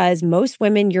 because most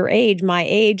women your age, my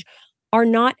age, are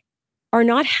not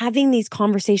having these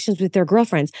conversations with their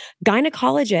girlfriends.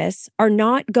 Gynecologists are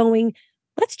not going,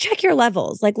 let's check your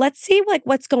levels. Like, let's see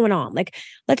what's going on. Like,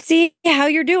 let's see how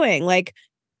you're doing. Like,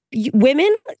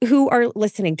 women who are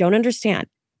listening don't understand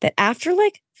that after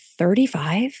like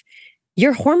 35,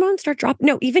 your hormones start dropping.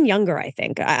 No, even younger, I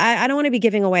think. I don't want to be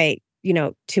giving away,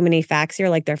 too many facts here,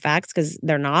 like they're facts, because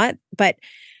they're not. But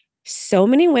so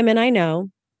many women I know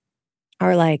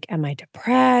are like, am I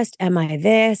depressed? Am I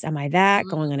this? Am I that?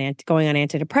 Going on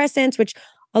antidepressants, which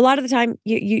a lot of the time,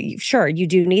 you sure, you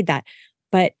do need that.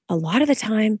 But a lot of the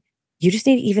time, you just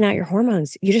need to even out your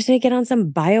hormones. You just need to get on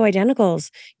some bioidenticals.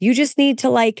 You just need to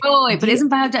like. Oh, wait, but is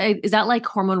that like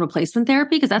hormone replacement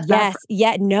therapy? Because that's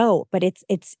no, but it's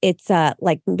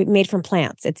like made from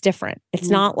plants. It's different. It's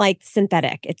not like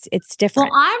synthetic. It's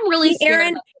different. Well, I'm really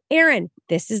scared. Erin,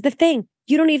 this is the thing.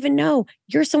 You don't even know.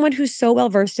 You're someone who's so well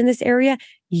versed in this area.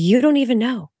 You don't even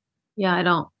know. Yeah, I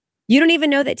don't. You don't even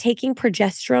know that taking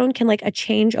progesterone can like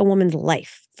change a woman's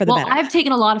life for the better. I've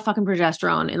taken a lot of fucking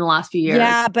progesterone in the last few years.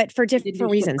 Yeah, but for different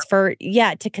reasons.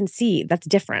 To conceive, that's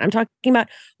different. I'm talking about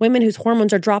women whose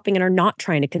hormones are dropping and are not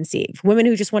trying to conceive. Women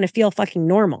who just want to feel fucking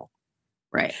normal.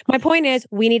 Right. My point is,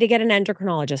 we need to get an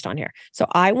endocrinologist on here. So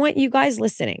I want you guys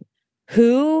listening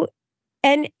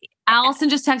and Allison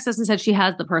just texted us and said she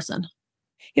has the person.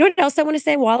 You know what else I want to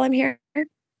say while I'm here?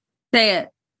 Say it.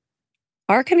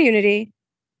 Our community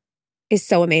is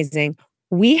so amazing.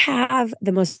 We have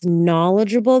the most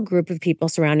knowledgeable group of people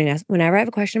surrounding us. Whenever I have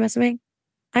a question about something,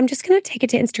 I'm just going to take it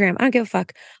to Instagram. I don't give a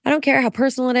fuck. I don't care how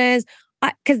personal it is,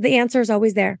 because the answer is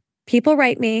always there. People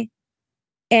write me,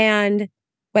 and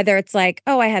whether it's like,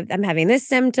 oh, I'm having this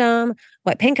symptom.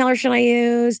 What painkiller should I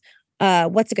use?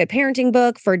 What's a good parenting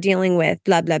book for dealing with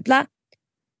blah, blah, blah.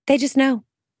 They just know.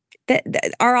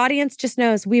 Our audience just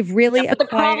knows. We've really but the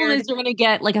problem is you're going to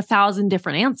get like 1,000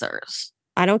 different answers.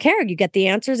 I don't care. You get the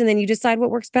answers and then you decide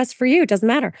what works best for you. It doesn't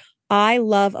matter. I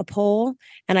love a poll,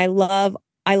 and I love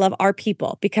our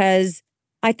people, because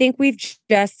I think we've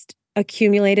just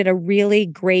accumulated a really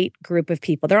great group of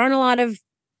people. There aren't a lot of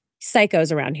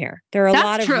psychos around here. There are a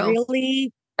lot of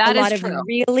really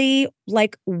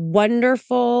like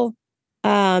wonderful,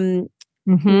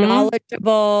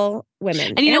 knowledgeable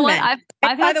women. And you know what?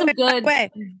 I've had some good.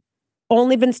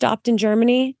 Only been stopped in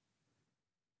Germany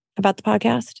about the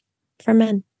podcast from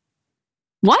men.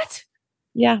 What?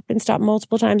 Yeah, been stopped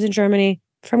multiple times in Germany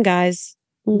from guys.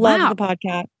 Love the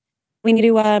podcast. We need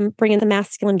to bring in the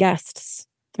masculine guests.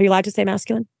 Are you allowed to say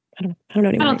masculine? I don't know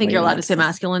anymore. I don't think you're allowed to say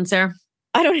masculine, Sarah.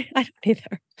 I don't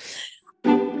either.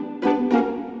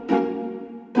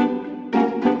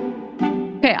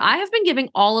 Okay, I have been giving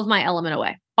all of my Element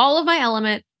away. All of my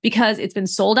Element because it's been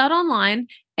sold out online.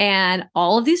 And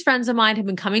all of these friends of mine have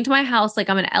been coming to my house like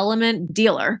I'm an Element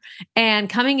dealer and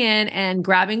coming in and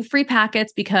grabbing free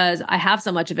packets because I have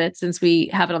so much of it since we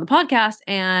have it on the podcast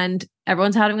and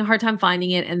everyone's having a hard time finding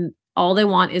it. And all they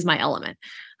want is my Element.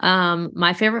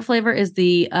 My favorite flavor is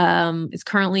it's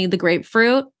currently the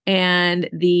grapefruit and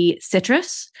the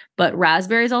citrus, but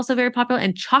raspberry is also very popular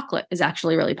and chocolate is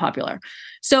actually really popular.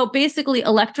 So basically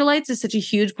electrolytes is such a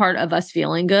huge part of us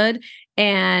feeling good.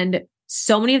 And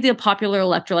so many of the popular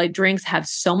electrolyte drinks have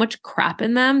so much crap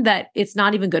in them that it's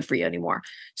not even good for you anymore.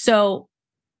 So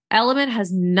Element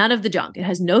has none of the junk. It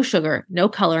has no sugar, no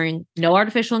coloring, no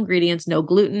artificial ingredients, no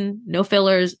gluten, no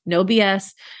fillers, no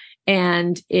BS.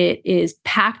 And it is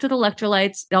packed with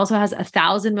electrolytes. It also has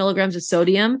 1,000 milligrams of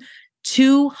sodium,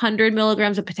 200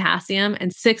 milligrams of potassium,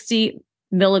 and 60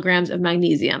 milligrams of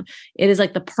magnesium. It is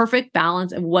like the perfect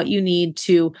balance of what you need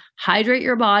to hydrate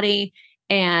your body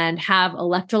and have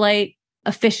electrolyte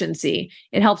efficiency.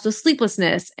 It helps with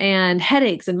sleeplessness and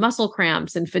headaches and muscle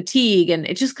cramps and fatigue. And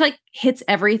it just like hits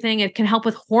everything. It can help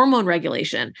with hormone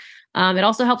regulation. It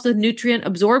also helps with nutrient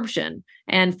absorption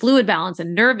and fluid balance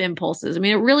and nerve impulses. I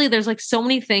mean, there's like so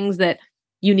many things that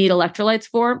you need electrolytes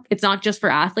for. It's not just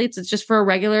for athletes. It's just for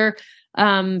regular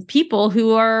people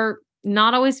who are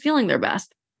not always feeling their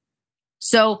best.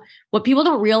 So what people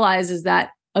don't realize is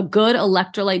that a good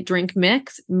electrolyte drink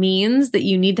mix means that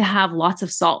you need to have lots of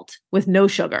salt with no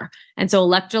sugar. And so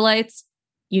electrolytes,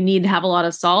 you need to have a lot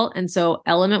of salt. And so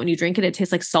Element, when you drink it, it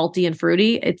tastes like salty and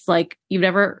fruity. It's like you've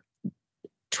never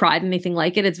tried anything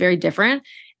like it. It's very different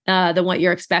than what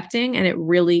you're expecting. And it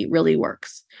really, really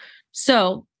works.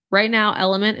 So right now,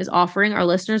 Element is offering our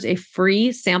listeners a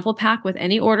free sample pack with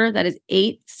any order. That is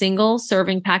 8 single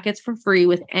serving packets for free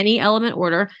with any Element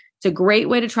order. It's a great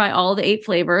way to try all the 8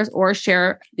 flavors or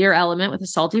share your Element with a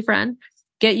salty friend.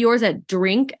 Get yours at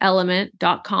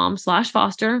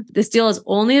drinkelement.com/Foster. This deal is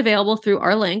only available through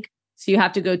our link. So you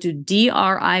have to go to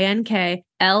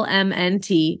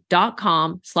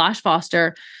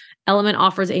drinklmnt.com/Foster. Element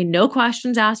offers a no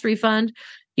questions asked refund.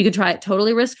 You can try it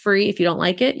totally risk-free. If you don't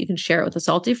like it, you can share it with a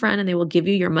salty friend and they will give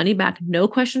you your money back. No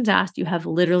questions asked. You have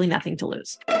literally nothing to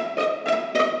lose.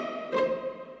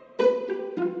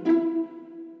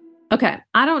 Okay,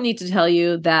 I don't need to tell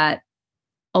you that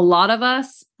a lot of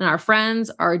us and our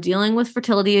friends are dealing with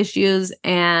fertility issues,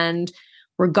 and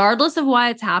regardless of why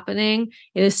it's happening,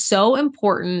 it is so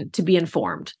important to be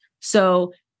informed.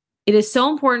 So it is so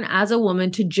important as a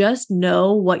woman to just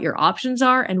know what your options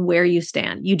are and where you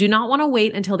stand. You do not want to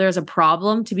wait until there's a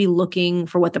problem to be looking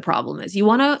for what the problem is. You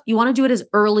want to do it as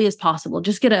early as possible.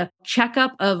 Just get a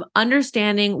checkup of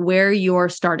understanding where your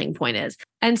starting point is.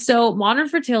 And so Modern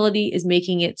Fertility is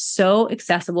making it so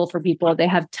accessible for people. They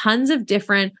have tons of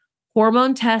different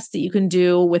hormone tests that you can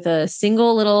do with a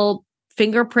single little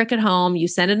finger prick at home. You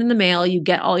send it in the mail, you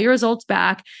get all your results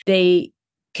back. They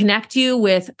connect you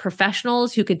with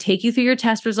professionals who could take you through your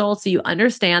test results so you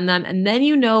understand them, and then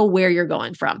you know where you're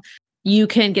going from. You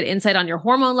can get insight on your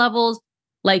hormone levels,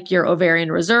 like your ovarian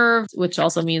reserve, which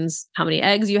also means how many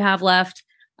eggs you have left,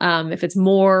 if it's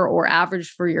more or average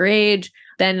for your age,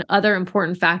 then other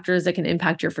important factors that can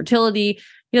impact your fertility.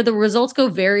 The results go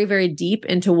very, very deep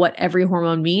into what every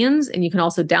hormone means. And you can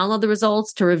also download the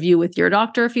results to review with your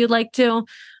doctor if you'd like to.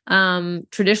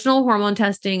 Traditional hormone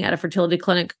testing at a fertility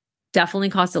clinic definitely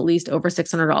costs at least over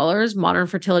 $600. Modern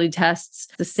Fertility tests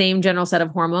the same general set of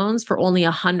hormones for only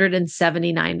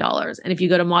 $179. And if you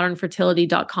go to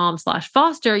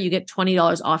modernfertility.com/Foster, you get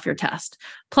 $20 off your test.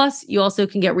 Plus, you also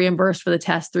can get reimbursed for the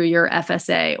test through your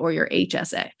FSA or your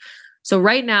HSA. So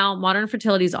right now, Modern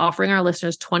Fertility is offering our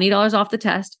listeners $20 off the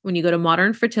test when you go to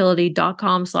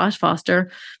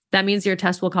modernfertility.com/Foster. That means your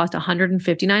test will cost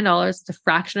 $159. It's a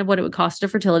fraction of what it would cost at a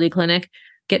fertility clinic.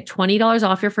 Get $20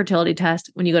 off your fertility test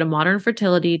when you go to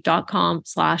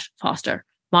modernfertility.com/Foster.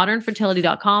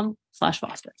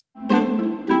 modernfertility.com/Foster.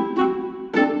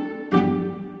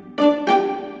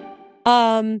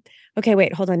 Okay,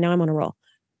 wait, hold on. Now I'm on a roll.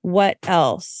 What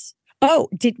else? Oh,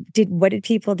 did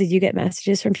you get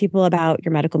messages from people about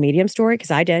your medical medium story?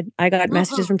 Because I did. I got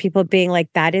messages from people being like,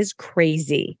 that is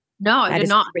crazy. No, I did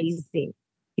not. Crazy.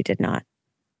 You did not.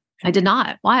 I did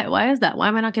not. Why is that? Why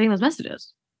am I not getting those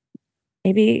messages?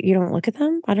 Maybe you don't look at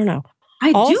them. I don't know.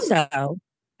 I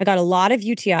got a lot of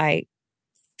UTI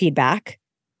feedback.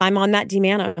 I'm on that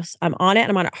D-Manos. I'm on it.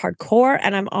 I'm on it hardcore,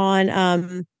 and I'm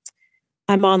on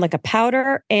like a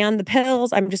powder and the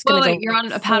pills. I'm just going to go. You're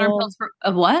on a powder and pills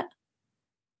of what?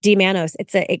 D-mannose.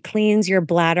 It cleans your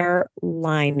bladder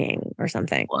lining or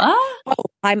something. What? Oh,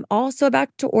 I'm also about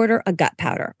to order a gut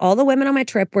powder. All the women on my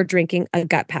trip were drinking a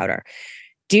gut powder.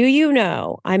 Do you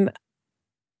know, I'm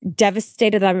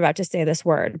devastated that I'm about to say this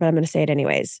word, but I'm going to say it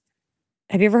anyways.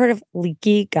 Have you ever heard of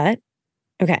leaky gut?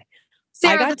 Okay.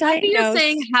 Sarah, the fact that you're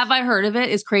saying, have I heard of it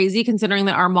is crazy considering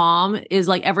that our mom is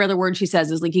like every other word she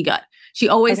says is leaky gut. She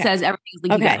always says everything is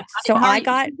leaky gut. So I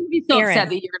got upset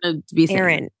that you're going to be saying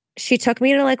Aaron. She took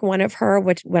me to like one of her,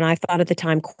 which when I thought at the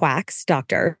time, quacks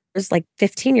doctors, like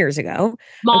 15 years ago.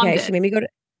 Mom okay. did. She made me go to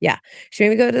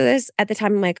this. At the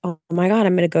time, I'm like, oh my God,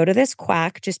 I'm going to go to this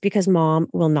quack just because mom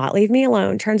will not leave me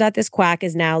alone. Turns out this quack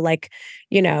is now like,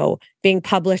 being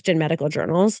published in medical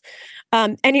journals.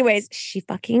 Anyways, she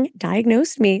fucking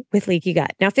diagnosed me with leaky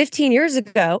gut. Now, 15 years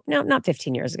ago, no, not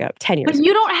 15 years ago, 10 years But ago.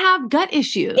 you don't have gut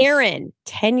issues. Aaron,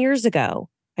 10 years ago,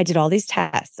 I did all these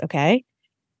tests. Okay.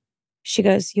 She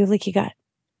goes, you have leaky gut.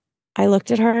 I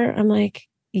looked at her. I'm like,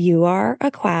 you are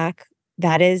a quack.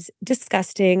 That is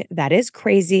disgusting. That is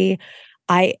crazy.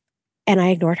 I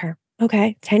ignored her.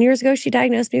 Okay. 10 years ago, she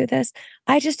diagnosed me with this.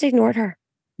 I just ignored her.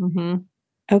 Mm-hmm.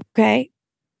 Okay.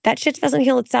 That shit doesn't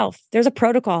heal itself. There's a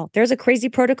protocol. There's a crazy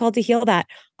protocol to heal that.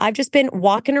 I've just been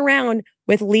walking around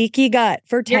with leaky gut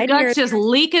for 10 years. Your gut's just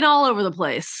leaking all over the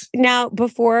place. Now,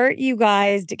 before you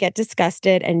guys get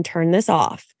disgusted and turn this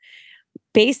off,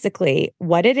 basically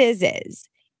what it is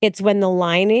it's when the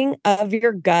lining of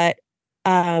your gut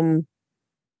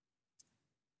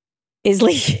is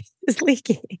leaking.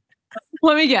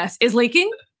 Let me guess. Is leaking?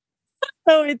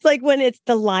 So it's like when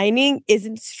the lining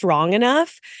isn't strong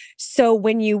enough. So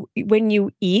when you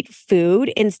eat food,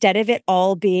 instead of it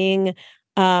all being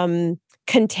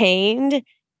contained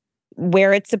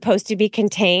where it's supposed to be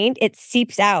contained, it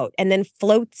seeps out and then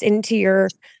floats into your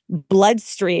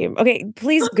bloodstream. Okay,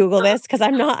 please Google this because I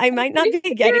might not be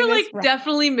getting You're this like right.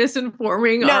 Definitely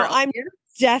misinforming. No, I'm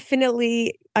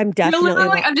definitely. I'm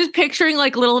just picturing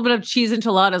like a little bit of cheese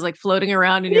enchiladas like floating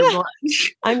around in your blood.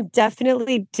 I'm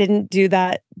definitely didn't do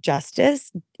that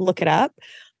justice. Look it up.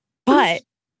 But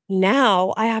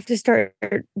now I have to start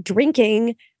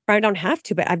drinking, or I don't have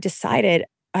to, but I've decided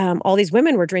all these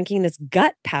women were drinking this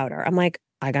gut powder. I'm like,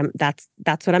 that's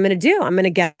what I'm going to do. I'm going to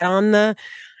get on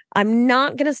I'm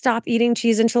not going to stop eating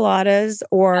cheese enchiladas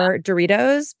or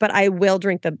Doritos, but I will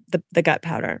drink the gut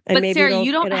powder. And but maybe Sarah,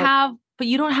 you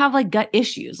don't have like gut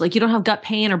issues. Like you don't have gut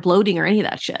pain or bloating or any of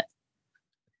that shit.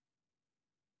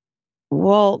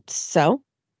 Well, so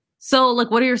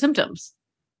like, what are your symptoms?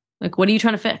 Like, what are you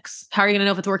trying to fix? How are you going to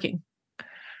know if it's working?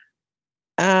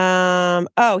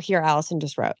 Oh, here, Allison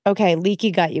just wrote. Okay,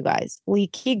 leaky gut, you guys.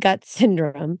 Leaky gut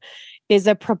syndrome is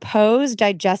a proposed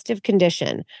digestive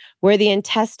condition where the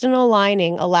intestinal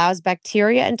lining allows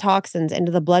bacteria and toxins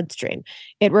into the bloodstream.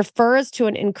 It refers to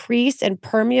an increase in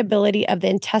permeability of the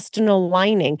intestinal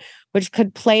lining, which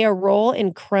could play a role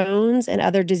in Crohn's and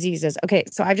other diseases. Okay,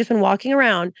 so I've just been walking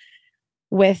around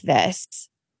with this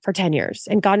for 10 years,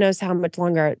 and God knows how much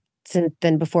longer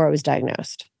than before it was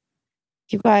diagnosed.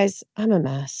 You guys, I'm a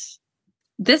mess.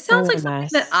 This sounds like something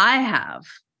that I have,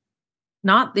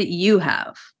 not that you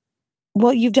have.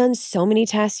 Well, you've done so many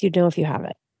tests, you'd know if you have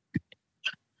it.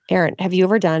 Aaron, have you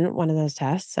ever done one of those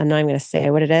tests? I'm not even going to say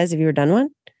what it is. Have you ever done one?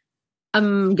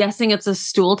 I'm guessing it's a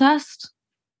stool test.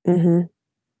 Mm-hmm.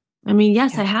 I mean,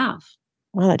 yes, I have.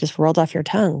 Wow, that just rolled off your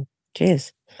tongue.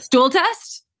 Jeez. Stool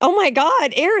test? Oh my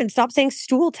God, Aaron, stop saying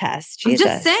stool test. Jesus.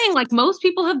 I'm just saying, like, most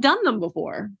people have done them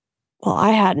before. Well,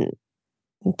 I hadn't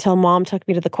until mom took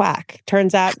me to the quack.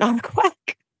 Turns out not a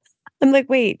quack. I'm like,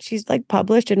 wait, she's like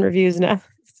published in reviews now.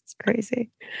 It's crazy.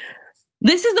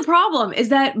 This is the problem, is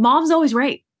that mom's always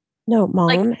right. No,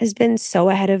 mom has been so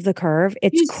ahead of the curve.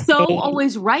 It's so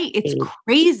always right. It's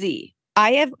crazy.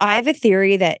 I have a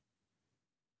theory that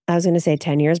I was going to say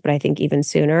 10 years, but I think even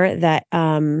sooner, that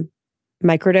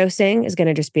microdosing is going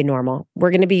to just be normal.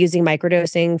 We're going to be using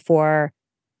microdosing for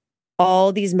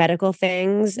all these medical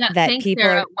things thanks, people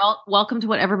Sarah. Welcome to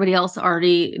what everybody else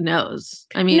already knows.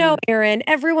 I mean, no, Aaron,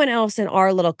 everyone else in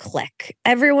our little clique,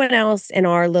 everyone else in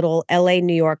our little LA,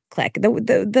 New York clique,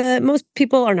 the most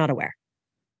people are not aware.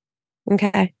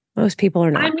 Okay. Most people are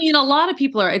not. I mean, a lot of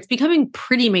people are. It's becoming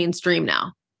pretty mainstream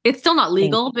now. It's still not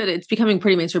legal, but it's becoming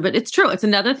pretty mainstream. But it's true. It's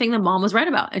another thing that mom was right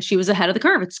about. And she was ahead of the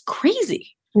curve. It's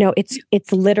crazy. No,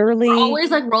 it's literally. We're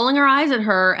always like rolling our eyes at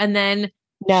her. And then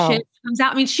shit comes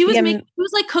out. I mean, she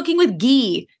was like cooking with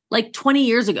ghee like 20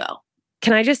 years ago.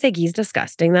 Can I just say ghee's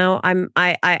disgusting though? I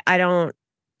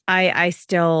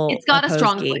still. It's got a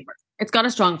strong flavor. It's got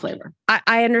a strong flavor.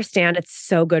 I understand it's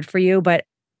so good for you, but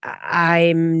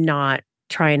I'm not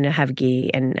trying to have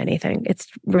ghee in anything. It's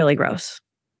really gross.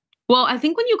 Well, I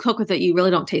think when you cook with it, you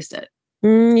really don't taste it.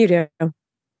 You do. Mm.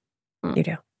 You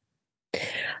do.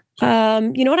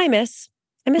 You know what I miss?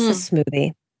 I miss a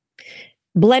smoothie.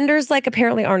 Blenders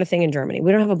apparently aren't a thing in Germany.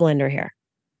 We don't have a blender here.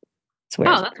 It's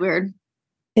weird. Oh, that's weird.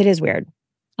 It is weird.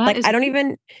 That is I don't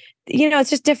even, it's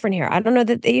just different here. I don't know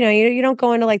that, you don't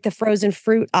go into the frozen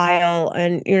fruit aisle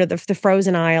and, the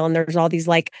frozen aisle and there's all these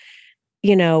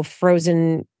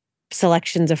frozen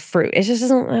selections of fruit. It just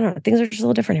doesn't, I don't know. Things are just a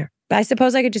little different here. But I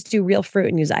suppose I could just do real fruit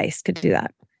and use ice. Could do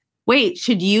that. Wait,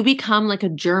 should you become a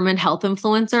German health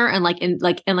influencer and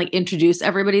introduce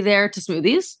everybody there to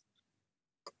smoothies?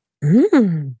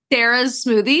 Sarah's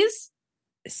Smoothies?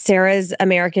 Sarah's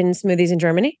American Smoothies in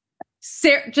Germany?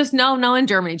 No, in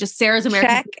Germany. Just Sarah's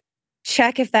American.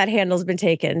 Check if that handle's been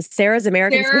taken. Sarah's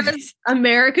American Smoothies.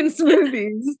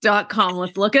 AmericanSmoothies.com.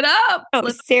 Let's look it up.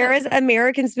 Sarah's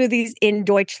American Smoothies in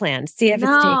Deutschland. See if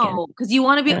it's taken. Because you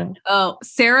want to be.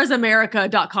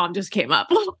 Sarah'sAmerica.com just came up.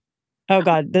 Oh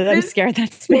God, I'm scared.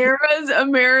 That's me. Sarah's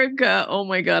America. Oh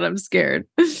my God, I'm scared.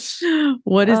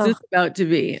 What is this about to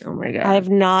be? Oh my God. I have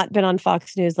not been on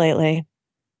Fox News lately.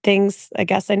 I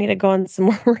guess I need to go on some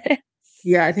more rants.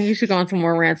 Yeah, I think you should go on some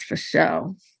more rants for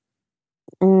show.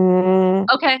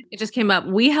 Okay, it just came up.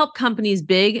 We help companies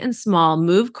big and small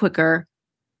move quicker,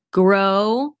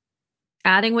 grow,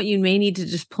 adding what you may need to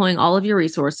just pulling all of your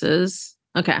resources.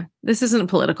 Okay, this isn't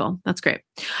political. That's great.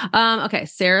 Okay,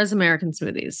 Sarah's American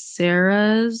Smoothies.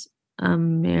 Sarah's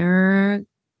American.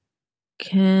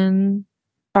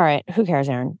 All right, who cares,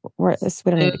 Erin? We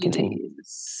don't need to continue.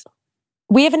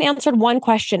 We haven't answered one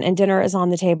question, and dinner is on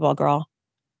the table, girl.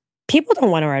 People don't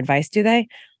want our advice, do they?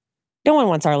 No one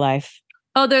wants our life.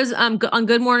 Oh, there's on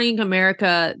Good Morning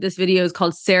America. This video is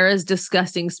called Sarah's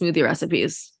Disgusting Smoothie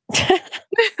Recipes.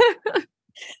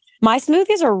 My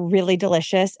smoothies are really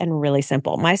delicious and really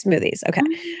simple. My smoothies. Okay.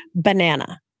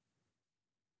 Banana.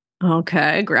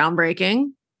 Okay.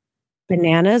 Groundbreaking.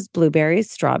 Bananas, blueberries,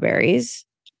 strawberries,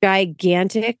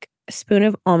 gigantic spoon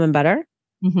of almond butter,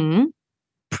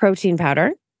 protein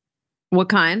powder. What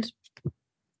kind?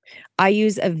 I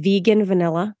use a vegan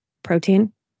vanilla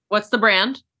protein. What's the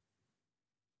brand?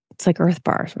 It's like Earth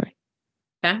Bars, right?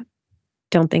 Okay.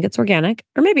 Don't think it's organic.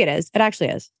 Or maybe it is. It actually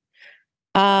is.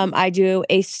 I do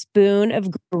a spoon of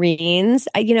greens.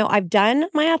 I've done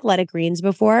my athletic greens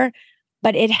before,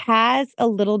 but it has a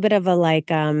little bit of a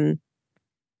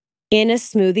in a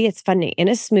smoothie. It's funny. In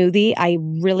a smoothie, I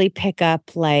really pick up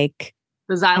the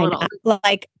xylitol,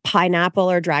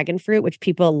 pineapple or dragon fruit, which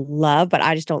people love, but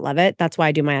I just don't love it. That's why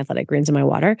I do my athletic greens in my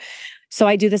water. So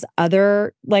I do this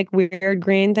other weird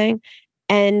green thing.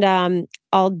 And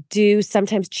I'll do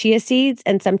sometimes chia seeds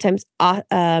and sometimes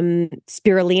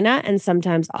spirulina and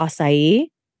sometimes acai.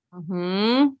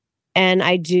 And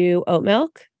I do oat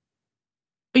milk.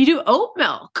 Oh, you do oat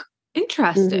milk.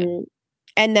 Interesting.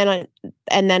 And then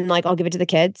I'll give it to the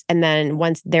kids. And then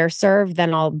once they're served,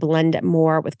 then I'll blend it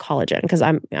more with collagen because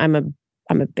I'm a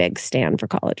big stan for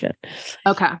collagen.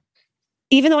 Okay.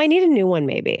 Even though I need a new one,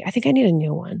 maybe. I think I need a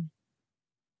new one.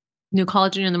 New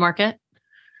collagen in the market?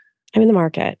 I'm in the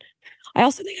market. I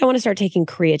also think I want to start taking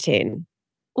creatine.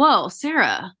 Whoa,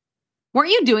 Sarah.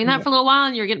 Weren't you doing that for a little while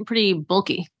and you're getting pretty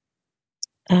bulky?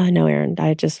 No, Erin.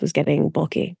 I just was getting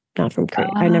bulky, not from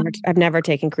creatine. I've never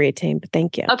taken creatine, but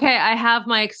thank you. Okay, I have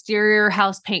my exterior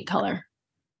house paint color.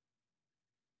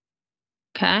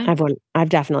 Okay. I've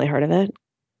definitely heard of it.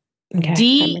 Okay.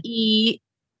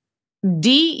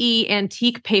 DE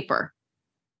Antique Paper.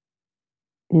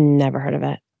 Never heard of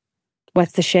it.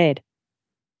 What's the shade?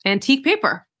 Antique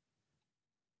paper.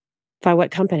 By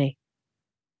what company?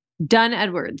 Dunn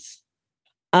Edwards.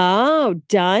 Oh,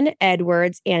 Dunn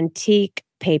Edwards Antique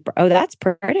Paper. Oh, that's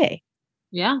pretty.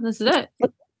 Yeah, this is it.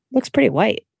 Looks pretty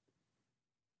white.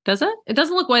 Does it? It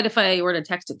doesn't look white if I were to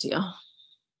text it to you.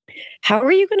 How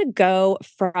are you going to go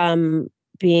from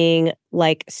being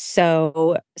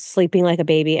so sleeping like a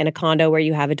baby in a condo where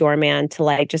you have a doorman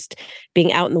to just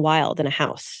being out in the wild in a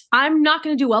house? I'm not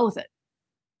going to do well with it.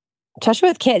 Especially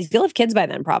with kids. You'll have kids by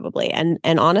then probably. And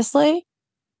honestly,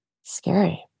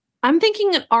 scary. I'm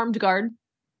thinking an armed guard.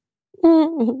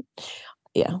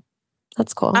 Yeah,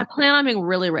 that's cool. I plan on being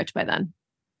really rich by then.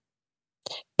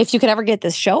 If you could ever get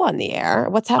this show on the air,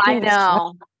 what's happening? I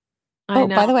know.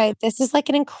 By the way, this is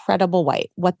an incredible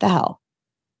white. What the hell?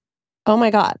 Oh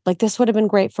my God. This would have been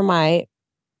great for my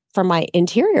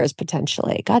interiors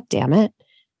potentially. God damn it.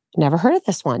 Never heard of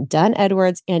this one. Dunn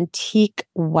Edwards Antique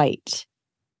White.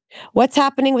 What's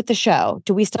happening with the show?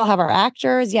 Do we still have our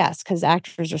actors? Yes, because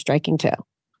actors are striking too.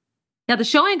 Yeah, the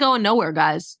show ain't going nowhere,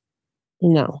 guys.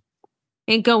 No.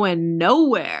 Ain't going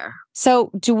nowhere. So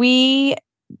do we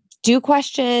Do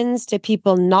questions? Do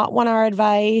people not want our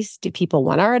advice? Do people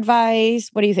want our advice?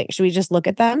 What do you think? Should we just look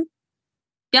at them?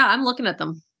 Yeah, I'm looking at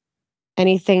them.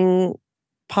 Anything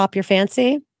pop your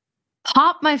fancy?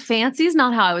 Pop my fancy is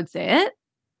not how I would say it.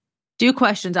 Do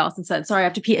questions, Allison said. Sorry, I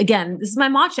have to pee again. This is my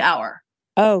matcha hour.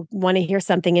 Oh, want to hear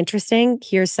something interesting?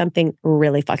 Here's something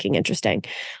really fucking interesting.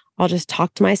 I'll just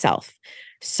talk to myself.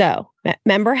 So,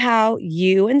 remember how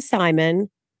you and Simon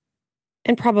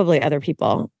and probably other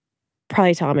people,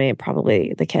 probably Tommy,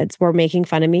 probably the kids, were making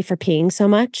fun of me for peeing so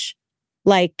much?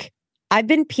 Like, I've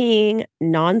been peeing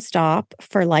nonstop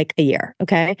for like a year.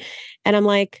 Okay. And I'm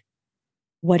like,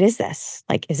 what is this?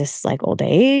 Like, is this like old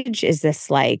age? Is this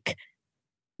like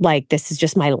this is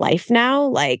just my life now?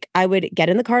 Like, I would get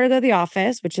in the car to go to the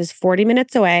office, which is 40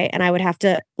 minutes away, and I would have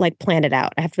to like plan it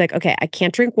out. I have to be like, okay, I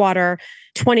can't drink water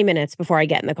 20 minutes before I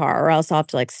get in the car, or else I'll have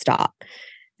to like stop.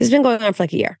 This has been going on for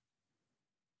like a year.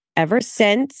 Ever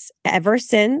since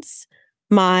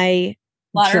my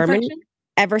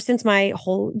ever since my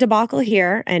whole debacle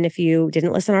here, and if you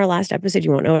didn't listen to our last episode,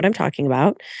 you won't know what I'm talking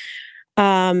about.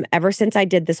 Ever since I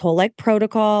did this whole like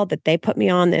protocol that they put me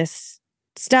on this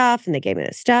stuff and they gave me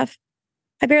this stuff,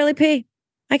 I barely pee.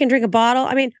 I can drink a bottle.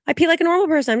 I mean, I pee like a normal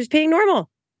person. I'm just peeing normal.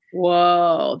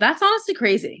 Whoa, that's honestly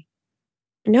crazy.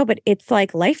 No, but it's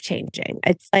like life changing.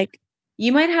 It's like,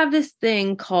 you might have this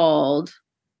thing called.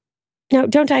 No,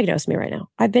 don't diagnose me right now.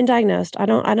 I've been diagnosed. I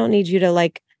don't need you to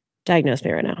like diagnose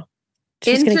me right now.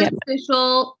 It's just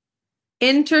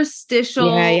interstitial.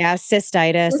 Yeah,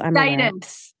 cystitis.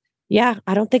 Cystitis. Yeah,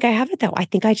 I don't think I have it though. I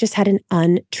think I just had an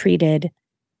untreated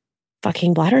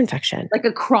fucking bladder infection. Like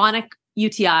a chronic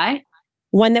UTI?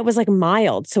 One that was like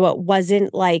mild. So it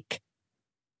wasn't like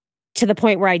to the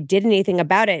point where I did anything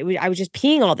about it. I was just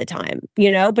peeing all the time,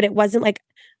 but it wasn't like,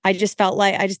 I just felt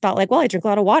like, well, I drink a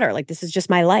lot of water. Like, this is just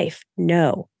my life.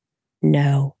 No,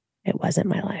 it wasn't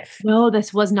my life. No,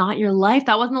 this was not your life.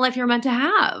 That wasn't the life you were meant to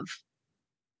have.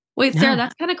 Wait, Sarah,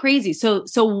 that's kind of crazy. So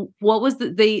what was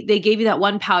they gave you that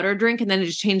one powder drink and then it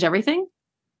just changed everything?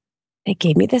 They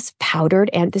gave me this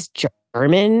this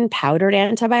German powdered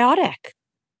antibiotic.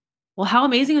 Well, how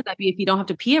amazing would that be if you don't have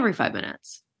to pee every 5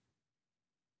 minutes?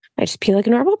 I just pee like a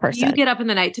normal person. Do you get up in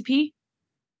the night to pee?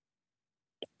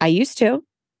 I used to.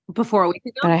 Before a week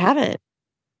ago? But I haven't.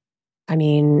 I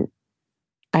mean,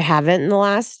 I haven't in the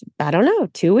last,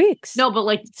 2 weeks. No, but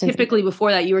like typically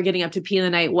before that, you were getting up to pee in the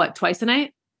night, what, twice a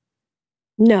night?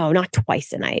 No, not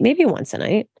twice a night. Maybe once a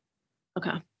night.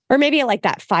 Okay. Or maybe like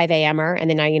that 5 a.m.er and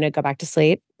then I, go back to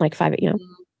sleep like 5,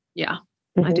 Yeah,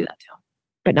 Mm-hmm. I do that too.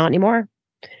 But not anymore.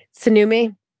 It's a new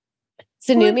me.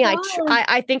 Oh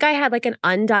I think I had like an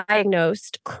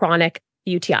undiagnosed chronic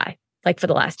UTI, like for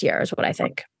the last year is what I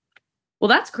think. Well,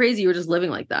 that's crazy. You were just living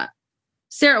like that.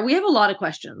 Sarah, we have a lot of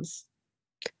questions.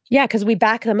 Yeah, because we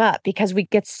back them up because we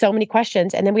get so many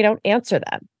questions and then we don't answer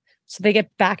them. So they get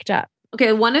backed up.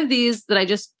 Okay, one of these that I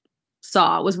just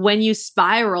saw was, when you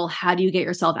spiral, how do you get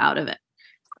yourself out of it?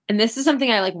 And this is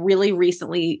something I like really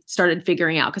recently started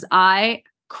figuring out, because I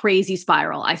crazy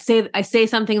spiral. I say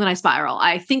something, then I spiral.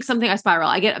 I think something, I spiral.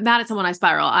 I get mad at someone, I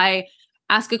spiral. I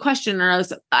ask a question,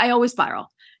 I always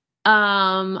spiral.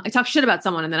 I talk shit about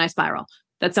someone and then I spiral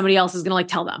that somebody else is going to like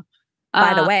tell them.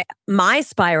 By the way, my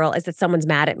spiral is that someone's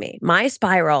mad at me. My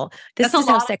spiral, this is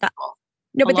how sick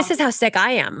this is how sick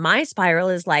I am. My spiral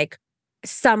is like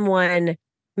someone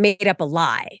made up a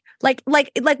lie. Like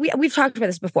we've talked about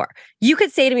this before. You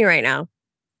could say to me right now,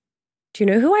 do you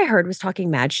know who I heard was talking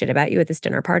mad shit about you at this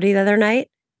dinner party the other night?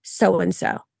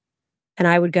 So-and-so. And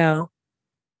I would go,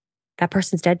 that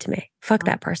person's dead to me. Fuck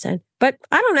that person. But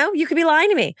I don't know. You could be lying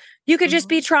to me. You could just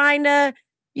be trying to,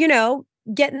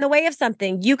 get in the way of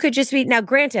something. You could just be, now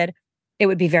granted, it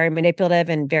would be very manipulative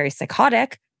and very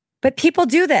psychotic, but people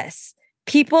do this.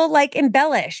 People like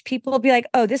embellish. People will be like,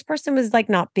 oh, this person was like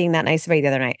not being that nice about you the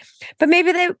other night. But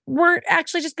maybe they weren't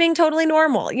actually just being totally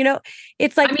normal.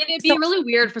 It's like, I mean, it'd be really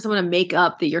weird for someone to make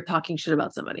up that you're talking shit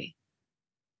about somebody.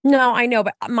 No, I know.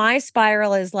 But my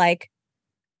spiral is like,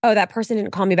 oh, that person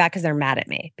didn't call me back because they're mad at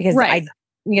me. Because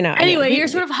Anyway, you're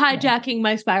sort of hijacking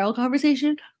my spiral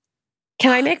conversation.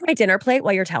 Can I make my dinner plate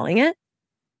while you're telling it?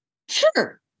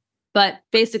 Sure. But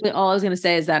basically all I was going to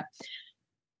say is that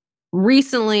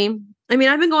recently, I mean,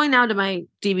 I've been going now to my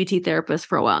DBT therapist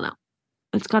for a while now.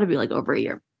 It's got to be like over a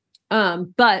year.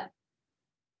 But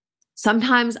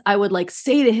sometimes I would like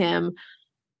say to him,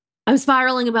 I'm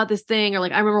spiraling about this thing. Or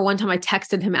like, I remember one time I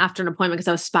texted him after an appointment because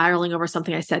I was spiraling over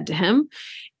something I said to him.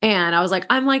 And I was like,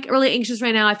 I'm like really anxious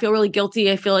right now. I feel really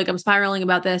guilty. I feel like I'm spiraling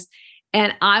about this.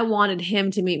 And I wanted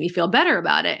him to make me feel better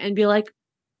about it and be like,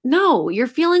 no, your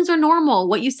feelings are normal.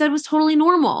 What you said was totally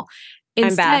normal.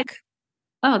 I'm back.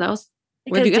 Oh, that was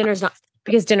Where'd you go?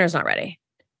 Because dinner's not ready.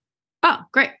 Oh,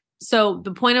 great. So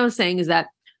the point I was saying is that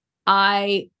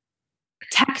I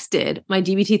texted my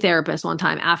DBT therapist one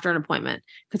time after an appointment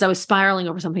because I was spiraling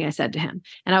over something I said to him.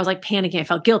 And I was like panicking. I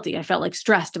felt guilty. I felt like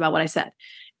stressed about what I said.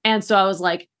 And so I was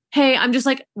like, hey, I'm just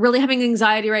like really having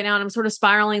anxiety right now. And I'm sort of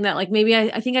spiraling that like, maybe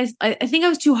I think I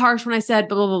was too harsh when I said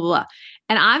blah, blah, blah, blah.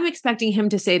 And I'm expecting him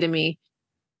to say to me,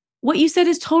 what you said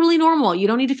is totally normal. You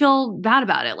don't need to feel bad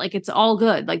about it. Like, it's all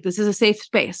good. Like, this is a safe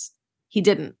space. He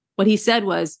didn't. What he said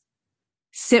was,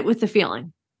 sit with the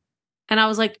feeling. And I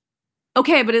was like,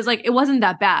 okay, but it's like, it wasn't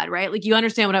that bad, right? Like, you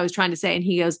understand what I was trying to say. And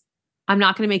he goes, I'm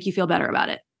not going to make you feel better about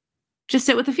it. Just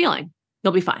sit with the feeling.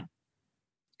 You'll be fine.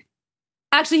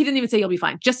 Actually, he didn't even say you'll be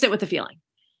fine. Just sit with the feeling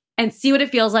and see what it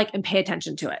feels like and pay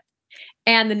attention to it.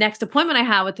 And the next appointment I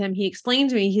had with him, he explained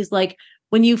to me, he's like,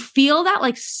 when you feel that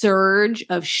like surge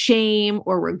of shame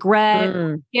or regret,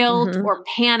 or guilt or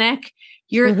panic,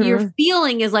 your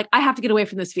feeling is like, I have to get away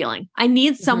from this feeling. I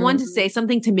need someone to say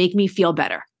something to make me feel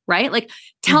better. Right? Like,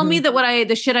 tell me that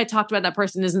the shit I talked about that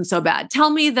person isn't so bad. Tell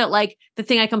me that like the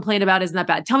thing I complained about isn't that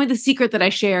bad. Tell me the secret that I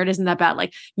shared isn't that bad.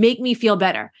 Like, make me feel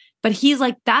better. But he's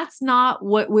like, that's not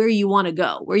where you want to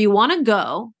go. Where you want to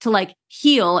go to like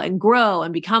heal and grow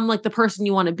and become like the person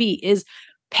you want to be is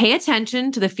pay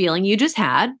attention to the feeling you just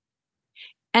had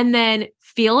and then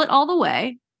feel it all the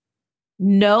way.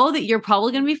 Know that you're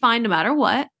probably going to be fine no matter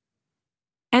what.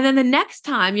 And then the next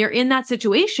time you're in that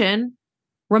situation,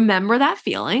 remember that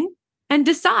feeling and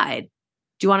decide,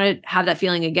 do you want to have that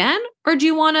feeling again? Or do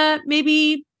you want to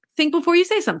maybe think before you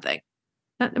say something?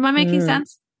 Am I making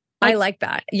sense? I like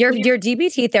that. Your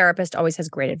DBT therapist always has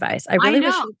great advice. I really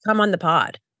wish you'd come on the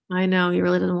pod. I know. He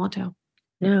really doesn't want to.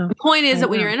 No. The point is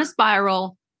that when you're in a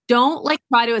spiral, don't like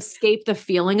try to escape the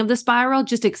feeling of the spiral.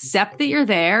 Just accept that you're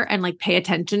there and like pay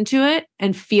attention to it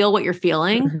and feel what you're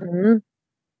feeling.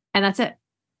 And that's it.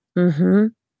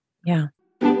 Yeah.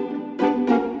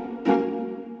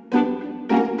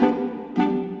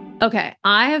 Okay.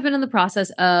 I have been in the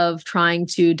process of trying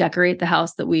to decorate the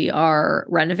house that we are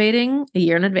renovating a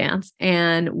year in advance.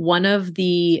 And one of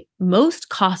the most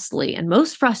costly and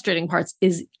most frustrating parts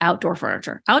is outdoor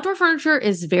furniture. Outdoor furniture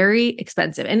is very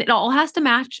expensive and it all has to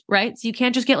match, right? So you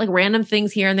can't just get like random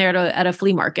things here and there at a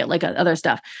flea market, like other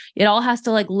stuff. It all has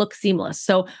to like look seamless.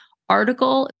 So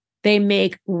Article, they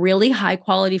make really high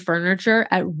quality furniture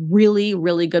at really,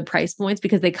 really good price points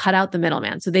because they cut out the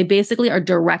middleman. So they basically are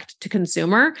direct to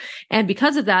consumer. And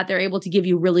because of that, they're able to give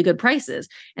you really good prices.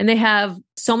 And they have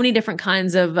so many different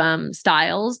kinds of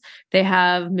styles. They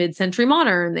have mid-century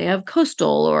modern, they have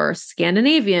coastal or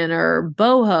Scandinavian or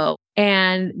boho.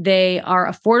 And they are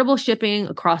affordable shipping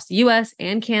across the US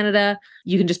and Canada.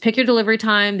 You can just pick your delivery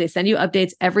time. They send you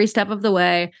updates every step of the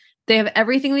way. They have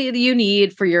everything that you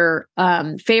need for your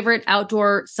favorite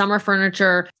outdoor summer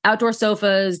furniture, outdoor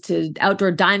sofas to outdoor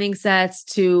dining sets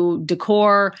to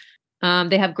decor.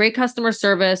 They have great customer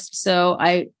service. So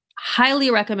I highly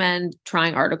recommend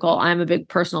trying Article. I'm a big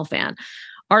personal fan.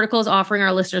 Article is offering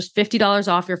our listeners $50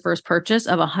 off your first purchase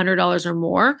of $100 or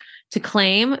more. To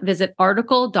claim, visit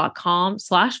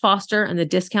article.com/Foster and the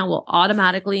discount will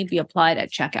automatically be applied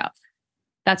at checkout.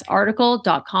 That's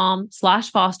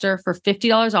article.com/Foster for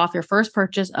 $50 off your first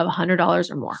purchase of $100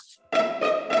 or more.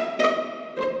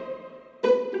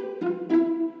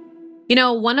 You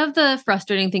know, one of the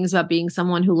frustrating things about being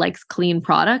someone who likes clean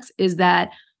products is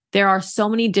that there are so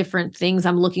many different things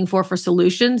I'm looking for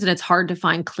solutions, and it's hard to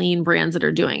find clean brands that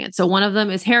are doing it. So one of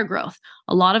them is hair growth.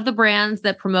 A lot of the brands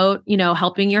that promote,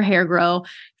 helping your hair grow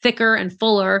thicker and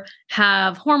fuller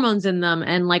have hormones in them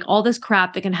and like all this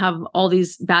crap that can have all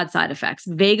these bad side effects.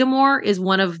 Vegamour is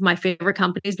one of my favorite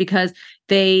companies because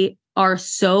they are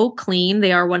so clean.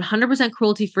 They are 100%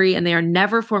 cruelty free and they are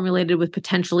never formulated with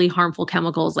potentially harmful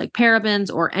chemicals like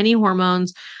parabens or any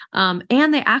hormones.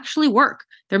 And they actually work.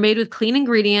 They're made with clean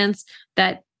ingredients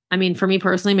that, for me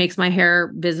personally, makes my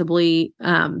hair visibly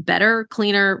better,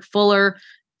 cleaner, fuller,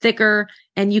 thicker,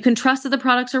 and you can trust that the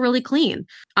products are really clean.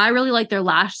 I really like their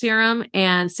lash serum,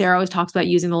 and Sarah always talks about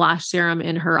using the lash serum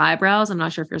in her eyebrows. I'm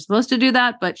not sure if you're supposed to do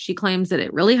that, but she claims that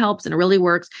it really helps and it really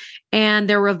works. And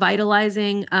their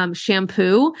revitalizing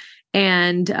shampoo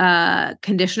and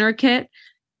conditioner kit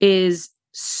is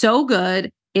so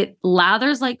good. It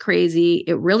lathers like crazy.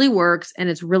 It really works and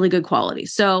it's really good quality.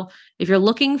 So if you're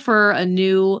looking for a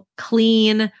new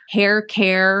clean hair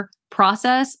care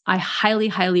process, I highly,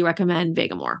 highly recommend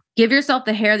Vegamour. Give yourself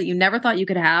the hair that you never thought you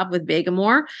could have with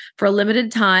Vegamour. For a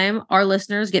limited time, our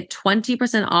listeners get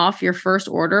 20% off your first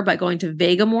order by going to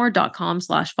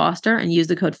vegamour.com/Foster and use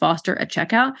the code Foster at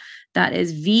checkout. That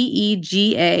is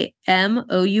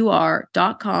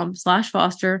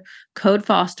vegamour.com/Foster, code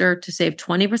Foster to save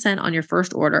 20% on your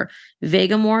first order.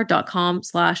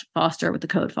 Vegamour.com/Foster with the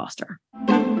code Foster.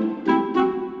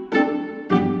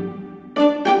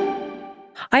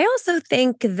 I also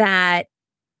think that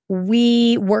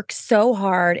we work so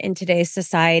hard in today's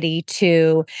society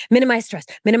to minimize stress,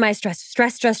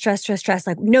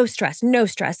 like no stress.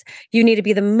 You need to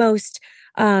be the most,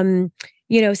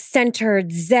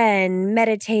 centered, zen,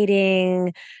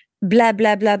 meditating, blah,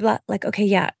 blah, blah, blah. Like, okay,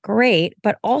 yeah, great.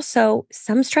 But also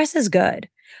some stress is good.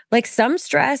 Like some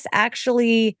stress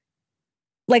actually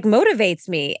like motivates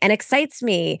me and excites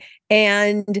me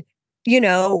and,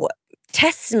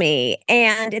 tests me.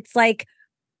 And it's like,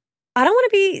 I don't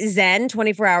want to be zen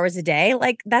 24 hours a day.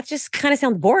 Like that just kind of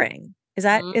sounds boring. Is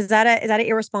that an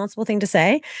irresponsible thing to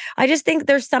say? I just think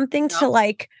there's something to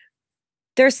like,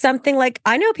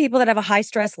 I know people that have a high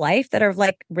stress life that are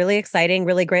like really exciting,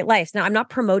 really great lives. Now I'm not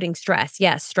promoting stress.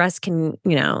 Yes, stress can,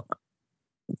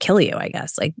 kill you, I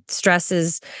guess. Like stress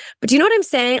is, but do you know what I'm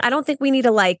saying? I don't think we need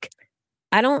to like,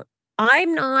 I am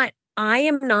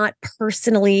not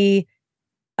personally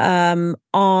on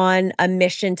a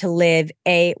mission to live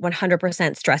a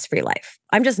 100% stress-free life.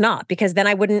 I'm just not, because then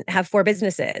I wouldn't have 4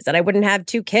 businesses and I wouldn't have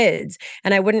 2 kids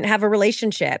and I wouldn't have a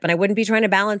relationship and I wouldn't be trying to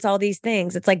balance all these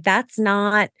things. It's like, that's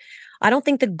not, I don't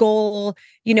think the goal,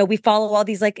 we follow all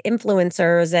these like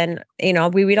influencers and,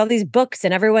 we read all these books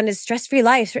and everyone is stress-free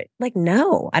life. Like,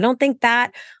 no, I don't think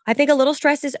that. I think a little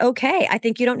stress is okay. I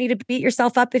think you don't need to beat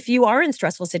yourself up if you are in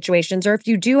stressful situations or if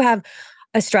you do have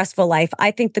a stressful life. I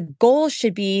think the goal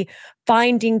should be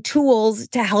finding tools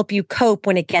to help you cope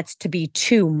when it gets to be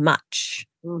too much.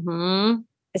 Mm-hmm.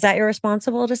 Is that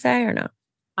irresponsible to say or no?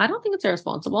 I don't think it's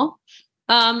irresponsible.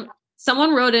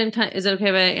 Someone wrote in, is it okay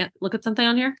if I look at something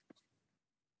on here?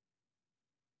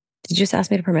 Did you just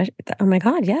ask me to permission? Oh my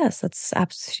God, yes. That's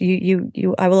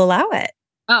absolutely, I will allow it.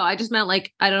 Oh, I just meant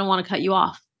like, I don't want to cut you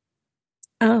off.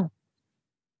 Oh,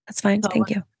 that's fine.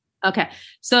 Thank you. Okay.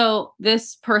 So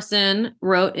this person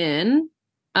wrote in,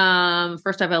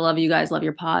 first off, I love you guys, love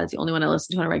your pods. The only one I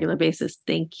listen to on a regular basis.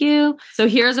 Thank you. So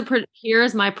here's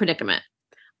my predicament.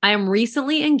 I am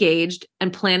recently engaged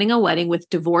and planning a wedding with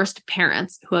divorced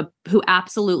parents who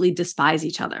absolutely despise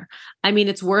each other. I mean,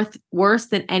 it's worse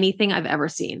than anything I've ever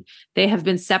seen. They have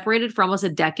been separated for almost a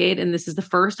decade, and this is the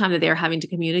first time that they are having to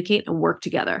communicate and work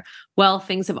together. Well,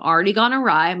 things have already gone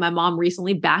awry. My mom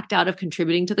recently backed out of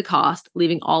contributing to the cost,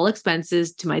 leaving all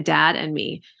expenses to my dad and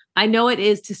me. I know it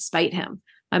is to spite him.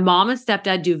 My mom and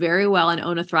stepdad do very well and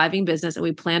own a thriving business, and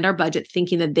we planned our budget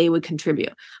thinking that they would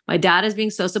contribute. My dad is being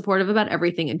so supportive about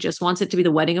everything and just wants it to be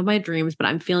the wedding of my dreams, but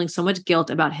I'm feeling so much guilt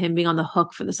about him being on the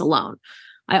hook for this alone.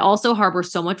 I also harbor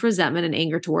so much resentment and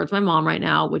anger towards my mom right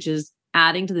now, which is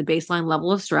adding to the baseline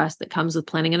level of stress that comes with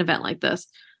planning an event like this.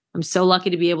 I'm so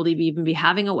lucky to be able to even be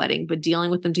having a wedding, but dealing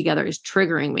with them together is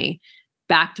triggering me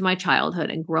back to my childhood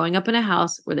and growing up in a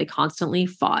house where they constantly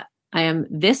fought. I am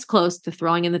this close to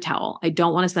throwing in the towel. I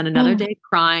don't want to spend another day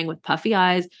crying with puffy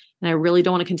eyes, and I really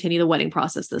don't want to continue the wedding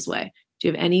process this way. Do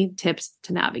you have any tips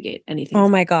to navigate anything? Oh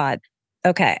my God.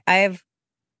 Okay. I have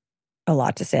a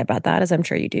lot to say about that, as I'm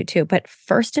sure you do too. But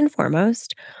first and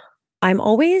foremost, I'm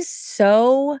always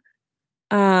so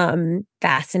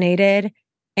fascinated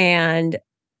and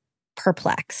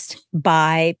perplexed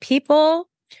by people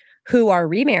who are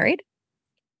remarried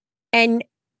and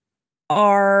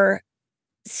are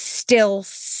still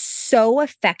so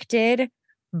affected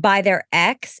by their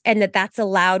ex, and that's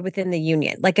allowed within the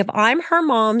union. Like if I'm her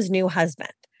mom's new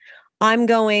husband, I'm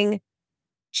going,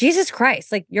 Jesus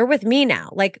Christ, like you're with me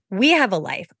now. Like we have a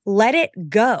life. Let it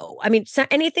go. I mean,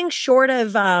 anything short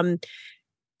of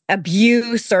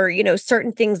abuse or,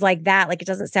 certain things like that. Like it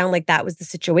doesn't sound like that was the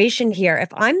situation here. If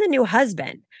I'm the new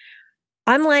husband,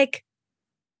 I'm like,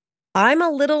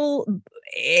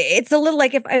 it's a little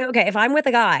like if I'm with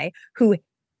a guy who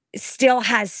still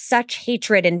has such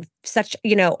hatred and such,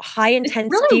 high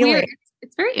intense feeling. Weird.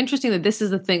 It's very interesting that this is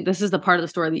the thing. This is the part of the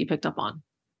story that you picked up on.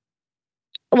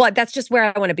 Well, that's just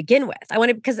where I want to begin with.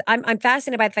 Because I'm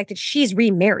fascinated by the fact that she's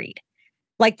remarried.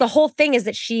 Like the whole thing is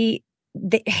that she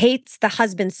hates the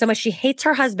husband so much. She hates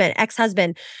her husband,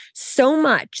 ex-husband, so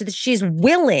much that she's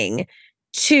willing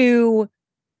to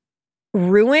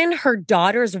ruin her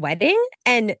daughter's wedding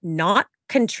and not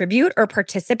contribute or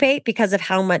participate because of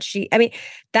how much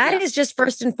that is just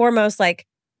first and foremost, like,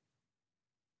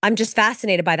 I'm just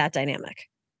fascinated by that dynamic.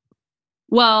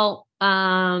 Well,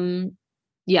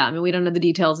 yeah, I mean, we don't know the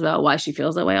details about why she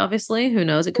feels that way, obviously. Who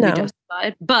knows? It could be No.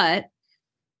 justified. But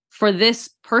for this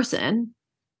person,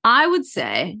 I would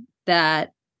say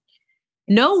that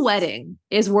no wedding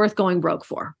is worth going broke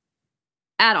for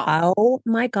at all. Oh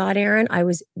my God, Erin, I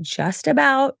was just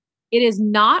about. It is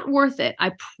not worth it.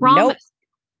 I promise.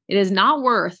 It is not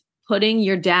worth putting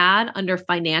your dad under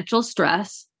financial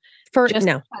stress because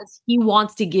he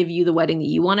wants to give you the wedding that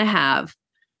you want to have.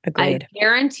 Agreed. I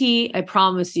guarantee, I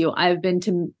promise you, I've been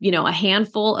to, a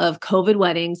handful of COVID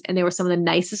weddings, and they were some of the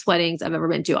nicest weddings I've ever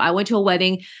been to. I went to a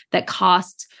wedding that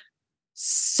cost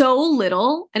so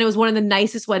little, and it was one of the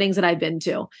nicest weddings that I've been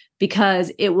to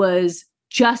because it was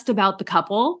just about the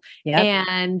couple. Yep.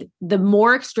 And the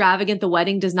more extravagant the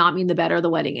wedding does not mean the better the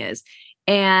wedding is.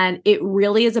 And it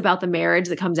really is about the marriage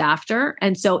that comes after.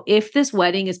 And so if this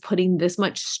wedding is putting this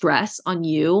much stress on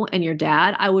you and your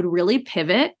dad, I would really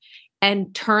pivot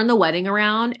and turn the wedding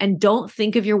around, and don't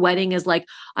think of your wedding as like,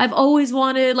 I've always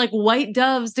wanted like white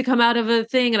doves to come out of a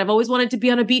thing, and I've always wanted to be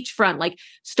on a beachfront. Like,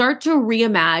 start to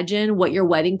reimagine what your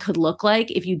wedding could look like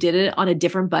if you did it on a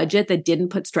different budget that didn't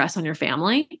put stress on your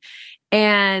family.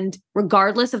 And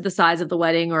regardless of the size of the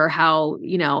wedding or how,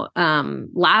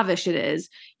 lavish it is,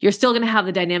 you're still going to have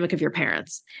the dynamic of your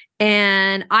parents.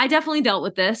 And I definitely dealt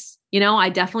with this.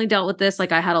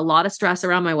 Like, I had a lot of stress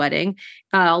around my wedding.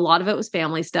 A lot of it was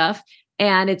family stuff.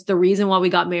 And it's the reason why we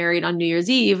got married on New Year's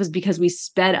Eve, was because we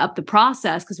sped up the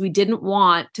process, because we didn't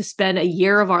want to spend a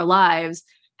year of our lives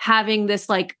having this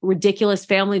like ridiculous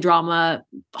family drama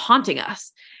haunting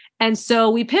us. And so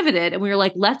we pivoted and we were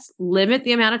like, let's limit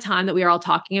the amount of time that we are all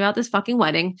talking about this fucking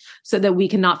wedding so that we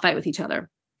can not fight with each other.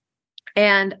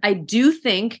 And I do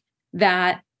think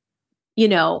that,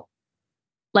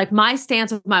 like, my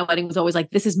stance with my wedding was always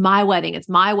like, this is my wedding. It's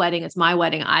my wedding. It's my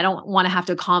wedding. I don't want to have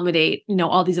to accommodate,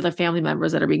 all these other family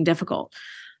members that are being difficult.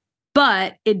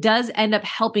 But it does end up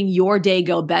helping your day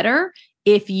go better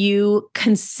if you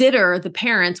consider the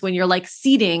parents when you're like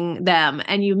seating them,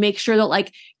 and you make sure that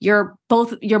like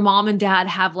both your mom and dad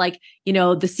have like,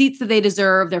 the seats that they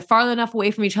deserve. They're far enough away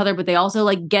from each other, but they also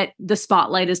like get the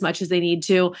spotlight as much as they need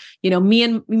to. Me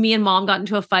and mom got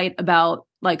into a fight about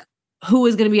like who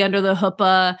was going to be under the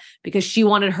huppah because she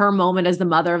wanted her moment as the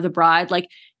mother of the bride. Like,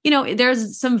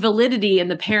 there's some validity in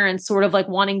the parents sort of like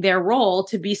wanting their role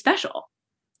to be special.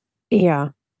 Yeah.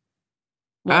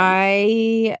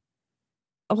 Well,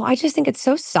 I just think it's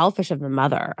so selfish of the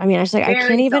mother. I mean, I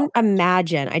can't even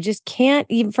imagine. I just can't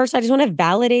even. First, I just want to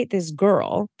validate this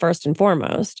girl first and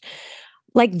foremost.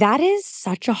 Like, that is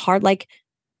such a hard, like,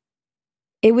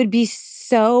 it would be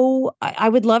so, I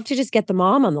would love to just get the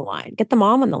mom on the line.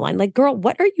 Like, girl,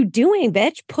 what are you doing,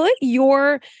 bitch? Put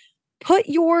your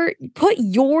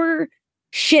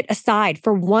shit aside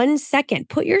for 1 second.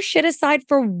 Put your shit aside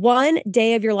for one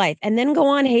day of your life, and then go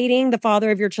on hating the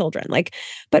father of your children. Like,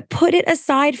 but put it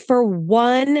aside for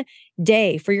one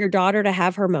day for your daughter to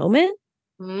have her moment.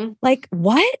 Mm-hmm. Like,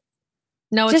 what?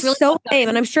 No, it's just really so lame.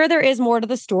 And I'm sure there is more to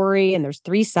the story, and there's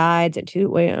 3 sides and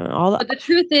all that. But the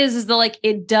truth is that like,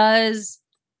 it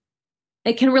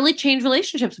can really change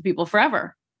relationships with people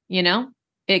forever.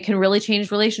 It can really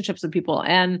change relationships with people.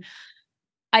 And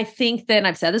I think that, and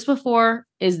I've said this before,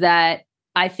 is that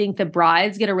I think that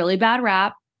brides get a really bad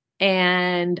rap.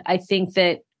 And I think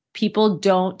that people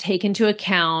don't take into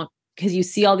account, because you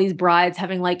see all these brides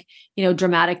having like,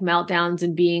 dramatic meltdowns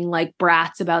and being like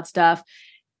brats about stuff.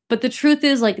 But the truth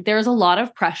is, like, there's a lot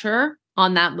of pressure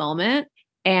on that moment,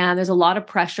 and there's a lot of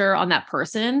pressure on that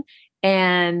person,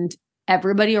 and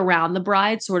everybody around the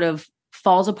bride sort of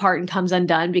falls apart and comes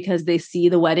undone because they see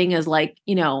the wedding as like,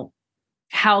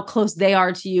 how close they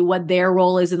are to you, what their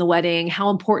role is in the wedding, how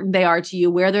important they are to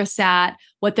you, where they're sat,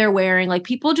 what they're wearing. Like,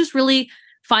 people just really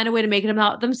find a way to make it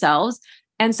about themselves.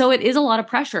 And so it is a lot of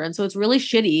pressure. And so it's really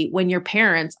shitty when your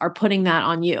parents are putting that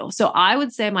on you. So I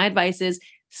would say my advice is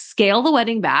scale the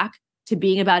wedding back to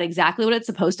being about exactly what it's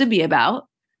supposed to be about,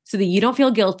 so that you don't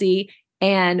feel guilty,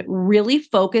 and really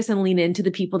focus and lean into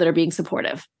the people that are being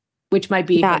supportive. Which might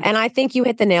be. Yeah. And I think you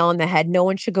hit the nail on the head. No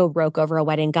one should go broke over a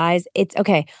wedding, guys. It's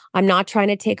okay. I'm not trying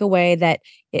to take away that,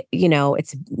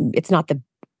 it's not the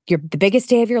biggest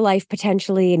day of your life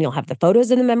potentially, and you'll have the photos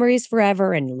and the memories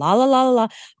forever and la, la, la, la, la,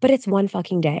 but it's one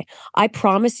fucking day. I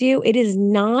promise you, it is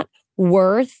not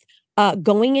worth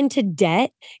going into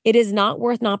debt. It is not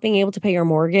worth not being able to pay your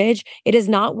mortgage. It is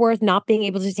not worth not being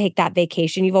able to take that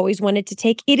vacation you've always wanted to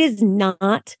take. It is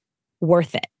not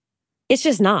worth it. It's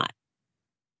just not.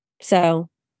 So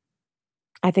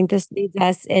I think this leads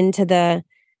us into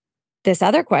this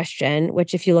other question,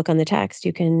 which if you look on the text,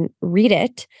 you can read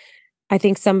it. I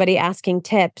think somebody asking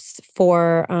tips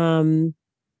for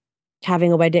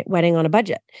having a wedding on a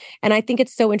budget. And I think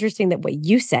it's so interesting that what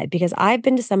you said, because I've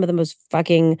been to some of the most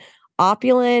fucking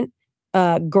opulent,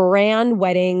 grand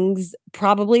weddings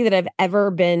probably that have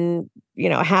ever been,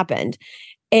 happened.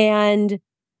 And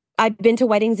I've been to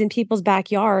weddings in people's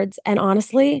backyards. And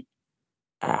honestly,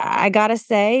 I gotta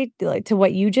say, like, to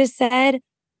what you just said,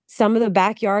 some of the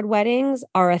backyard weddings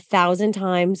are 1,000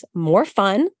 times more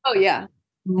fun. Oh, yeah.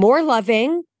 More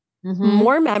loving,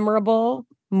 more memorable,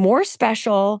 more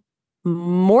special,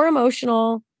 more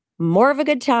emotional, more of a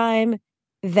good time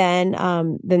than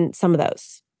some of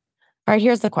those. All right,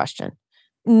 here's the question.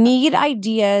 Need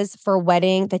ideas for a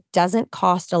wedding that doesn't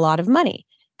cost a lot of money.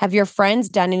 Have your friends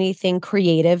done anything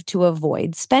creative to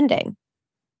avoid spending?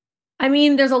 I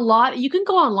mean, there's a lot. You can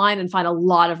go online and find a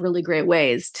lot of really great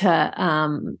ways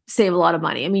to save a lot of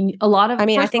money. I mean,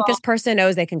 I think this person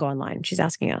knows they can go online. She's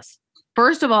asking us.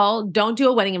 First of all, don't do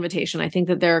a wedding invitation. I think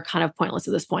that they're kind of pointless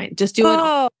at this point. Just do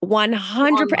it.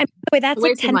 100%. Wait, that's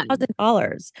like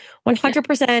 $10,000.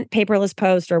 100% paperless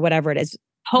post or whatever it is.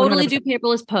 Totally 100%. Do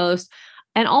paperless post.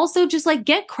 And also just like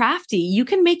get crafty. You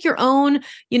can make your own,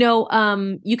 you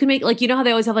can make like, how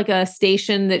they always have like a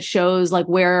station that shows like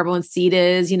where everyone's seat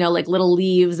is, like little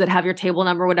leaves that have your table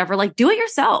number, whatever, like do it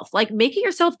yourself, like make it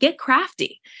yourself, get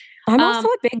crafty. I'm also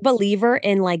a big believer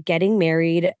in like getting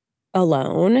married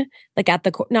alone, like at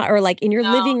the, or like in your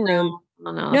living room.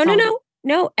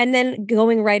 No. And then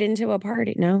going right into a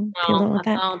party. No, people don't want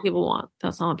that. That's not what people want.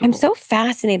 That's not what people I'm so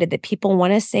fascinated that people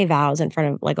want to say vows in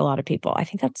front of like a lot of people. I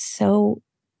think that's so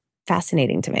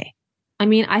fascinating to me. I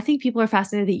mean, I think people are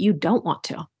fascinated that you don't want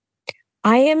to.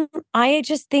 I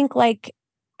just think like,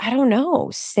 I don't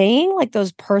know, saying like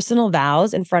those personal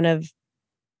vows in front of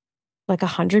like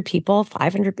 100 people,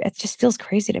 500, it just feels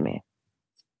crazy to me.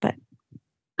 But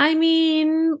I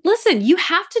mean, listen, you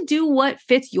have to do what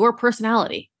fits your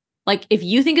personality. Like, if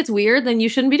you think it's weird, then you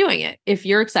shouldn't be doing it. If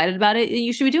you're excited about it,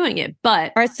 you should be doing it.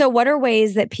 But all right, so what are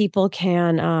ways that people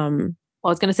can I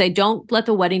was going to say, don't let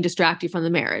the wedding distract you from the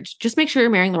marriage. Just make sure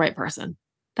you're marrying the right person.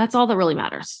 That's all that really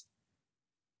matters.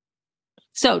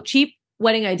 So cheap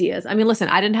wedding ideas. I mean, listen,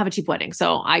 I didn't have a cheap wedding,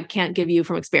 so I can't give you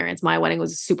from experience. My wedding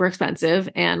was super expensive.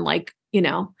 And like,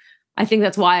 I think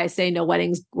that's why I say no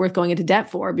wedding's worth going into debt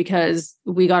for, because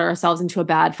we got ourselves into a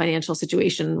bad financial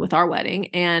situation with our wedding.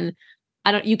 And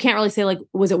you can't really say like,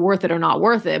 was it worth it or not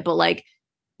worth it? But like,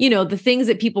 the things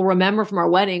that people remember from our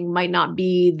wedding might not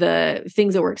be the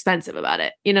things that were expensive about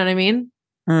it. You know what I mean?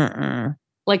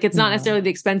 Like, it's not necessarily the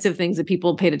expensive things that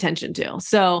people paid attention to.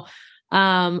 So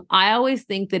I always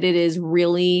think that it is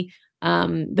really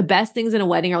the best things in a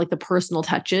wedding are like the personal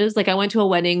touches. Like, I went to a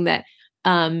wedding that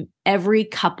every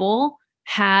couple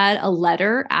had a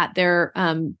letter at their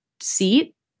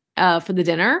seat for the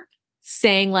dinner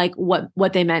saying like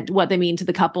what they meant, what they mean to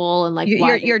the couple. And like,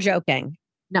 you're joking.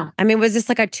 No. I mean, was this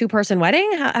like a 2-person wedding?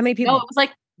 How many people? No, it was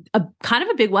like a kind of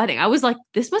a big wedding. I was like,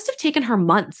 this must have taken her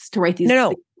months to write these. No,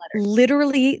 letters.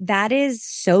 Literally, that is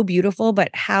so beautiful. But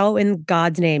how in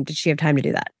God's name did she have time to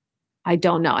do that? I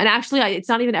don't know. And actually, it's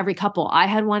not even every couple. I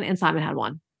had one and Simon had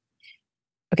one.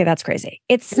 Okay, that's crazy.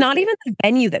 It's not even the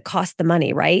venue that costs the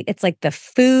money, right? It's like the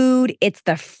food, it's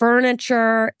the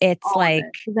furniture, it's all like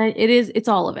it's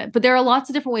all of it. But there are lots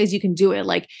of different ways you can do it.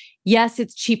 Like, yes,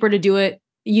 it's cheaper to do it.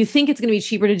 You think it's going to be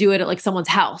cheaper to do it at like someone's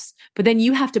house, but then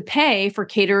you have to pay for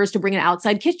caterers to bring an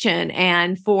outside kitchen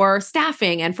and for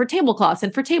staffing and for tablecloths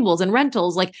and for tables and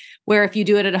rentals. Like, where if you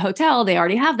do it at a hotel, they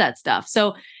already have that stuff.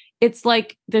 So it's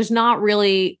like, there's not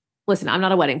really, listen, I'm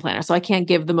not a wedding planner, so I can't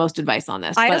give the most advice on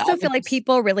this. I also feel like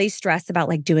people really stress about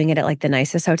like doing it at like the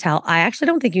nicest hotel. I actually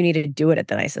don't think you need to do it at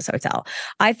the nicest hotel.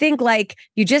 I think like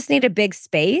you just need a big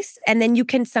space, and then you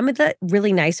can, some of the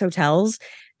really nice hotels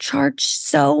charge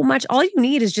so much. All you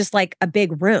need is just like a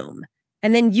big room,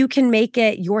 and then you can make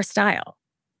it your style.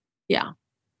 Yeah.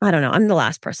 I don't know. I'm the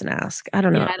last person to ask. I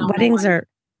don't know. Weddings are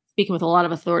speaking with a lot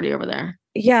of authority over there.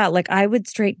 Yeah. Like, I would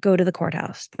straight go to the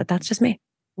courthouse, but that's just me.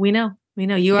 We know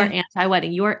you are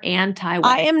anti-wedding. You are anti-wedding.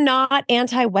 I am not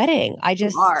anti-wedding. I'm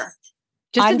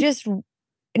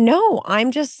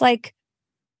just like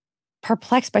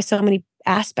perplexed by so many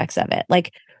aspects of it.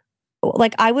 Like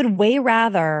I would way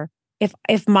rather,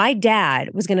 if my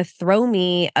dad was going to throw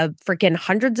me a freaking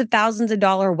hundreds of thousands of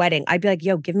dollar wedding, I'd be like,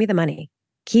 yo, give me the money.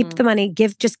 Keep the money.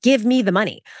 Just give me the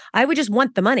money. I would just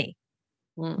want the money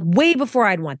way before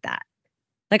I'd want that.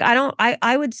 Like,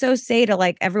 I would so say to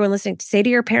like everyone listening, say to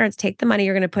your parents, take the money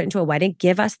you're going to put into a wedding,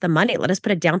 give us the money. Let us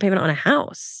put a down payment on a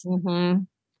house.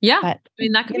 Yeah. But, I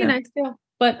mean, that could be nice too.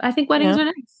 But I think weddings are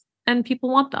nice and people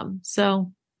want them.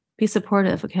 So be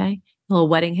supportive. Okay. A little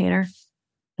wedding hater.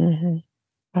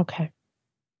 Okay.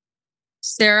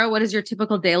 Sarah, what does your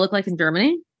typical day look like in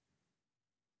Germany?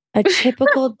 A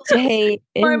typical day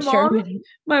My in mom- Germany.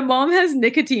 My mom has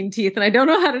nicotine teeth and I don't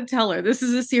know how to tell her. This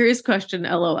is a serious question,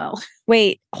 LOL.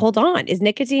 Wait, hold on. Is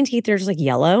nicotine teeth are just like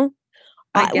yellow?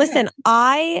 I guess. Listen,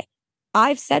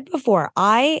 I've said before,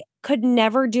 I could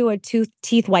never do a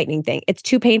teeth whitening thing. It's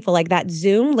too painful. Like that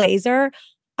Zoom laser,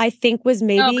 I think was No,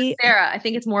 maybe but Sarah, I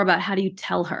think it's more about how do you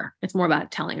tell her? It's more about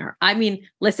telling her. I mean,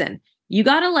 listen, you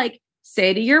got to like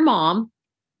say to your mom,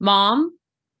 Mom,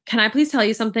 can I please tell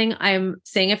you something? I'm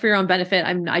saying it for your own benefit.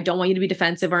 I don't want you to be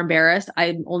defensive or embarrassed.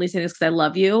 I'm only saying this because I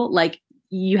love you. Like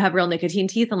you have real nicotine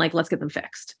teeth and like, let's get them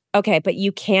fixed. okay, but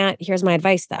you can't. Here's my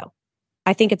advice though.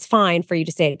 I think it's fine for you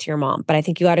to say it to your mom, but I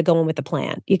think you got to go in with a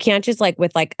plan. You can't just like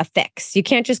with like a fix. You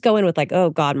can't just go in with like, oh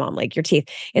God, mom, like your teeth.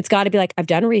 It's got to be like, I've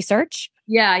done research.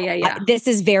 Yeah. This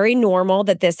is very normal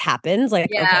that this happens. Like,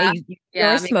 okay,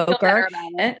 you're a smoker.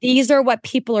 These are what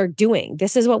people are doing.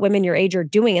 This is what women your age are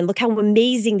doing. And look how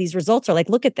amazing these results are. Like,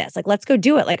 look at this. Like, let's go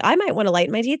do it. Like, I might want to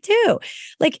lighten my teeth too.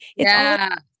 Like, it's all,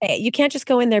 you can't just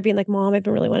go in there being like, Mom, I've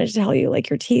been really wanting to tell you, like,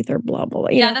 your teeth are blah, blah, blah.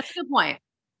 You know? That's a good point.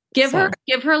 Give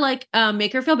her like,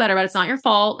 make her feel better about it. It's not your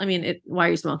fault. I mean, why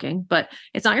are you smoking? But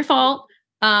it's not your fault.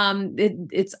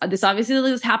 This obviously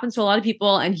this happens to a lot of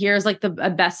people, and here's like the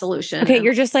best solution. Okay,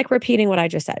 you're just like repeating what I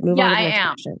just said. Move on to the next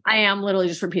question. I am literally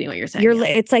just repeating what you're saying.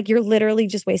 It's like you're literally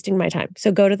just wasting my time.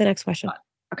 So go to the next question.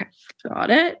 Okay, got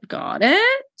it.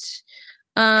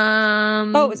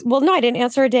 Oh well, no, I didn't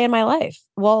answer a day in my life.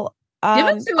 Well, give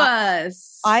it to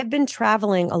us. I've been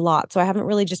traveling a lot, so I haven't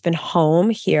really just been home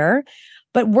here.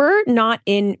 But we're not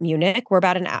in Munich. We're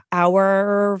about an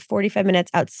hour, 45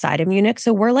 minutes outside of Munich.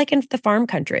 So we're like in the farm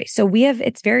country. So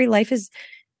life is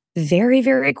very,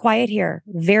 very quiet here.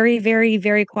 Very, very,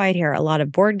 very quiet here. A lot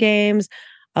of board games,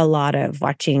 a lot of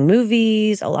watching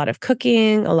movies, a lot of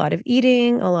cooking, a lot of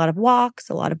eating, a lot of walks,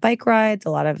 a lot of bike rides, a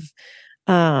lot of,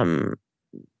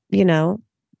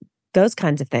 those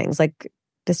kinds of things. Like,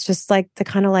 it's just like the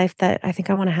kind of life that I think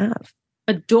I want to have.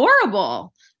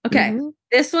 Adorable. Okay. Mm-hmm.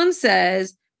 This one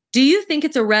says, do you think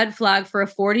it's a red flag for a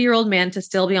 40-year-old man to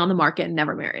still be on the market and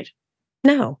never married?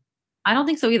 No. I don't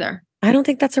think so either. I don't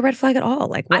think that's a red flag at all.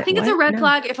 Like, I think it's a red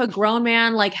flag if a grown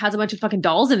man like has a bunch of fucking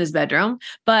dolls in his bedroom,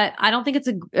 but I don't think it's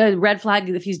a red flag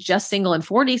if he's just single and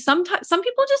 40. Some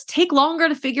people just take longer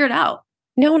to figure it out.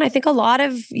 No, and I think a lot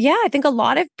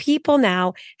of people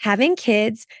now having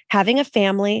kids, having a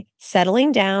family,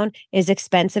 settling down is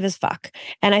expensive as fuck.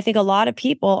 And I think a lot of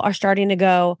people are starting to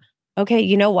go, okay,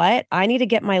 you know what? I need to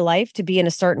get my life to be in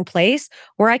a certain place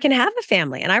where I can have a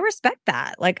family. And I respect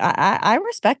that. Like, I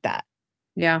respect that.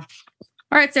 Yeah.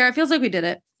 All right, Sarah, it feels like we did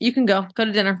it. You can go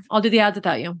to dinner. I'll do the ads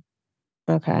without you.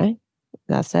 Okay.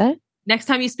 That's it. Next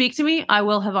time you speak to me, I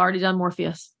will have already done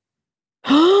Morpheus.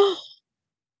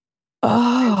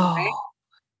 Oh,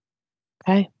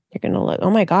 okay. You're going to look, oh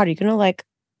my God, you're going to like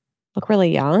look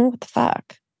really young. What the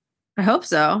fuck? I hope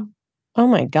so. Oh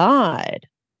my God.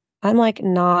 I'm like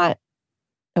not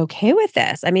okay with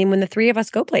this. I mean, when the three of us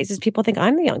go places, people think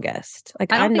I'm the youngest.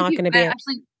 Like, I'm not going to be.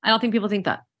 I don't think people think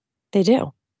that. They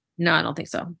do. No, I don't think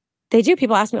so. They do.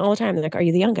 People ask me all the time. They're like, are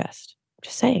you the youngest? I'm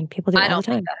just saying. People do it all the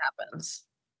time. I don't think that happens.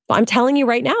 Well, I'm telling you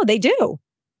right now, they do.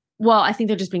 Well, I think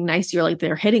they're just being nice to you, or like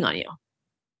they're hitting on you.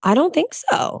 I don't think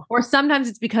so. Or sometimes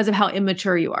it's because of how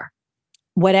immature you are.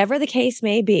 Whatever the case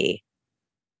may be,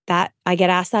 that I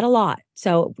get asked that a lot.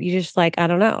 So you just like, I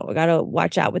don't know. I got to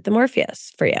watch out with the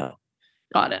Morpheus for you.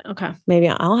 Got it. Okay. Maybe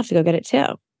I'll have to go get it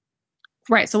too.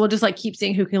 Right. So we'll just like keep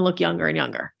seeing who can look younger and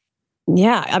younger.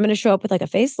 Yeah. I'm going to show up with like a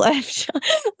facelift.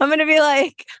 I'm going to be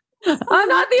like, I'm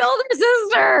not the older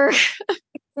sister.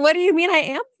 What do you mean I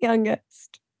am the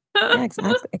youngest? Yeah,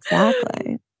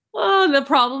 exactly. Oh, the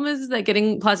problem is that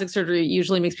getting plastic surgery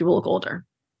usually makes people look older.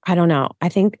 I don't know. I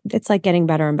think it's like getting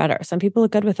better and better. Some people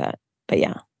look good with it, but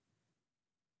yeah.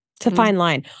 It's a fine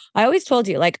line. I always told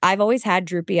you, like, I've always had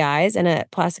droopy eyes, and a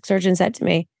plastic surgeon said to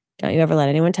me, don't you ever let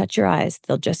anyone touch your eyes.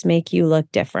 They'll just make you look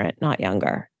different, not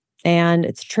younger. And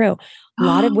it's true. A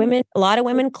lot of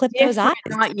women clip those eyes.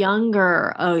 Not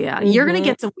younger. Oh yeah. Mm-hmm. You're going to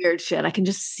get some weird shit. I can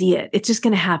just see it. It's just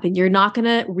going to happen. You're not going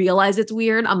to realize it's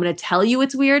weird. I'm going to tell you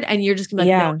it's weird. And you're just going to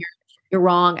be like, no, you're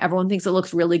wrong. Everyone thinks it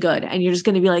looks really good. And you're just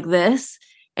going to be like this.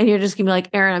 And you're just going to be like,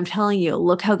 Erin, I'm telling you,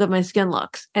 look how good my skin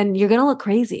looks. And you're going to look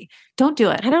crazy. Don't do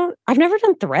it. I've never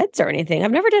done threads or anything.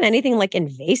 I've never done anything like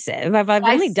invasive. I've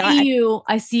only done.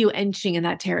 I see you inching in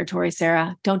that territory,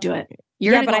 Sarah. Don't do it.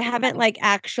 But I haven't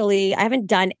I haven't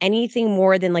done anything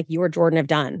more than like you or Jordan have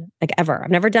done, like ever.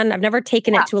 I've never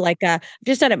taken it to like I've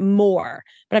just done it more,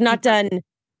 but I've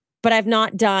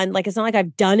not done, like, it's not like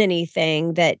I've done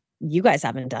anything that you guys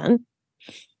haven't done.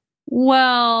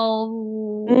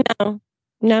 Well,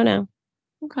 no.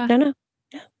 Okay. No.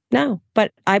 No,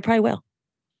 but I probably will.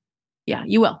 Yeah,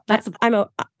 you will.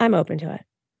 I'm open to it.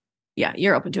 Yeah,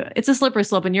 you're open to it. It's a slippery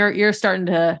slope, and you're starting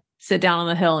to sit down on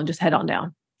the hill and just head on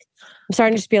down. I'm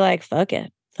starting to just be like, fuck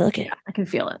it. Yeah, I can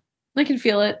feel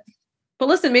it. But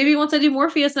listen, maybe once I do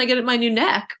Morpheus and I get my new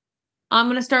neck, I'm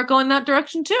going to start going that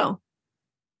direction too.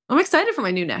 I'm excited for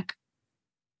my new neck.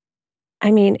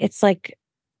 I mean, it's like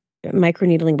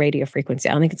microneedling radio frequency.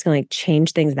 I don't think it's going to like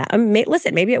change things that.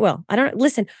 Listen, maybe it will. I don't know.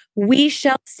 Listen, we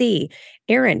shall see.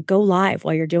 Erin, go live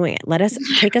while you're doing it.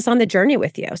 Take us on the journey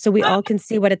with you so we all can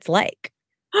see what it's like.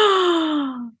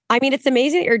 I mean, it's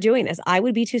amazing that you're doing this. I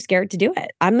would be too scared to do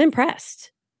it. I'm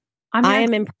impressed. I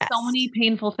am impressed. So many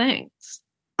painful things.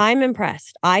 I'm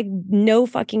impressed. No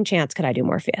fucking chance could I do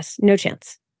Morpheus. No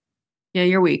chance. Yeah,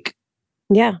 you're weak.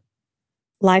 Yeah.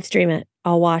 Live stream it.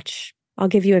 I'll watch. I'll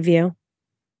give you a view.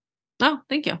 Oh,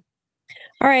 thank you.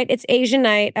 All right. It's Asian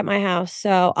night at my house.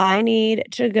 So I need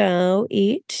to go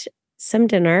eat some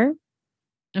dinner.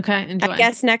 Okay. Enjoy. I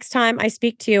guess next time I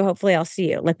speak to you, hopefully I'll see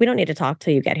you. Like, we don't need to talk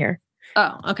till you get here.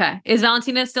 Oh, okay. Is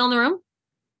Valentina still in the room?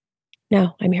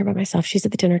 No, I'm here by myself. She's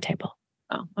at the dinner table.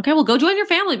 Oh, okay. Well, go join your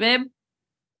family, babe.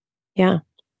 Yeah.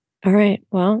 All right.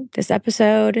 Well, this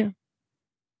episode,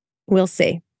 we'll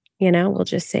see. We'll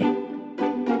just see.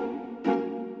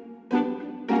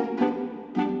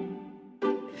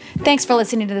 Thanks for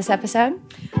listening to this episode.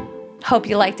 Hope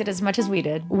you liked it as much as we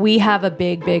did. We have a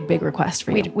big request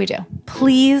for you. We do.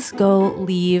 Please go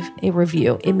leave a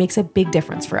review. It makes a big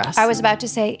difference for us. I was about to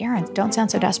say, Erin, don't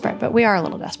sound so desperate, but we are a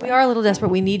little desperate. We are a little desperate.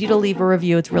 We need you to leave a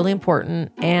review. It's really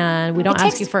important. And we don't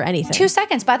ask you for anything. 2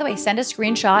 seconds. By the way, send a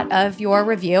screenshot of your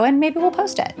review and maybe we'll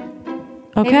post it.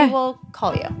 Okay. Maybe we'll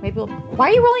call you. Why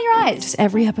are you rolling your eyes? Just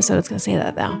every episode it's going to say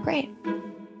that now. Great.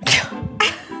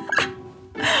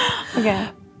 Okay.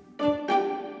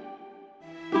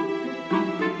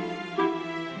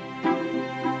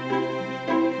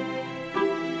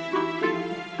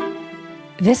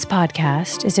 This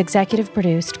podcast is executive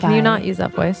produced by... Can you not use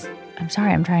that voice? I'm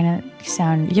sorry, I'm trying to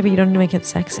sound... Yeah, but you don't make it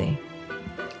sexy.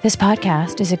 This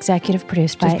podcast is executive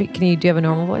produced by... do you have a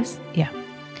normal voice? Yeah.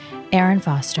 Erin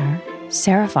Foster,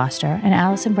 Sarah Foster, and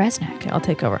Allison Bresnick. Okay, I'll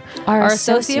take over. Our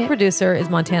associate producer is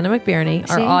Montana McBurney.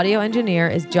 Our audio engineer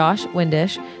is Josh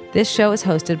Windish. This show is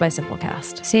hosted by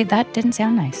Simplecast. See, that didn't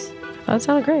sound nice. That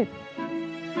sounded great.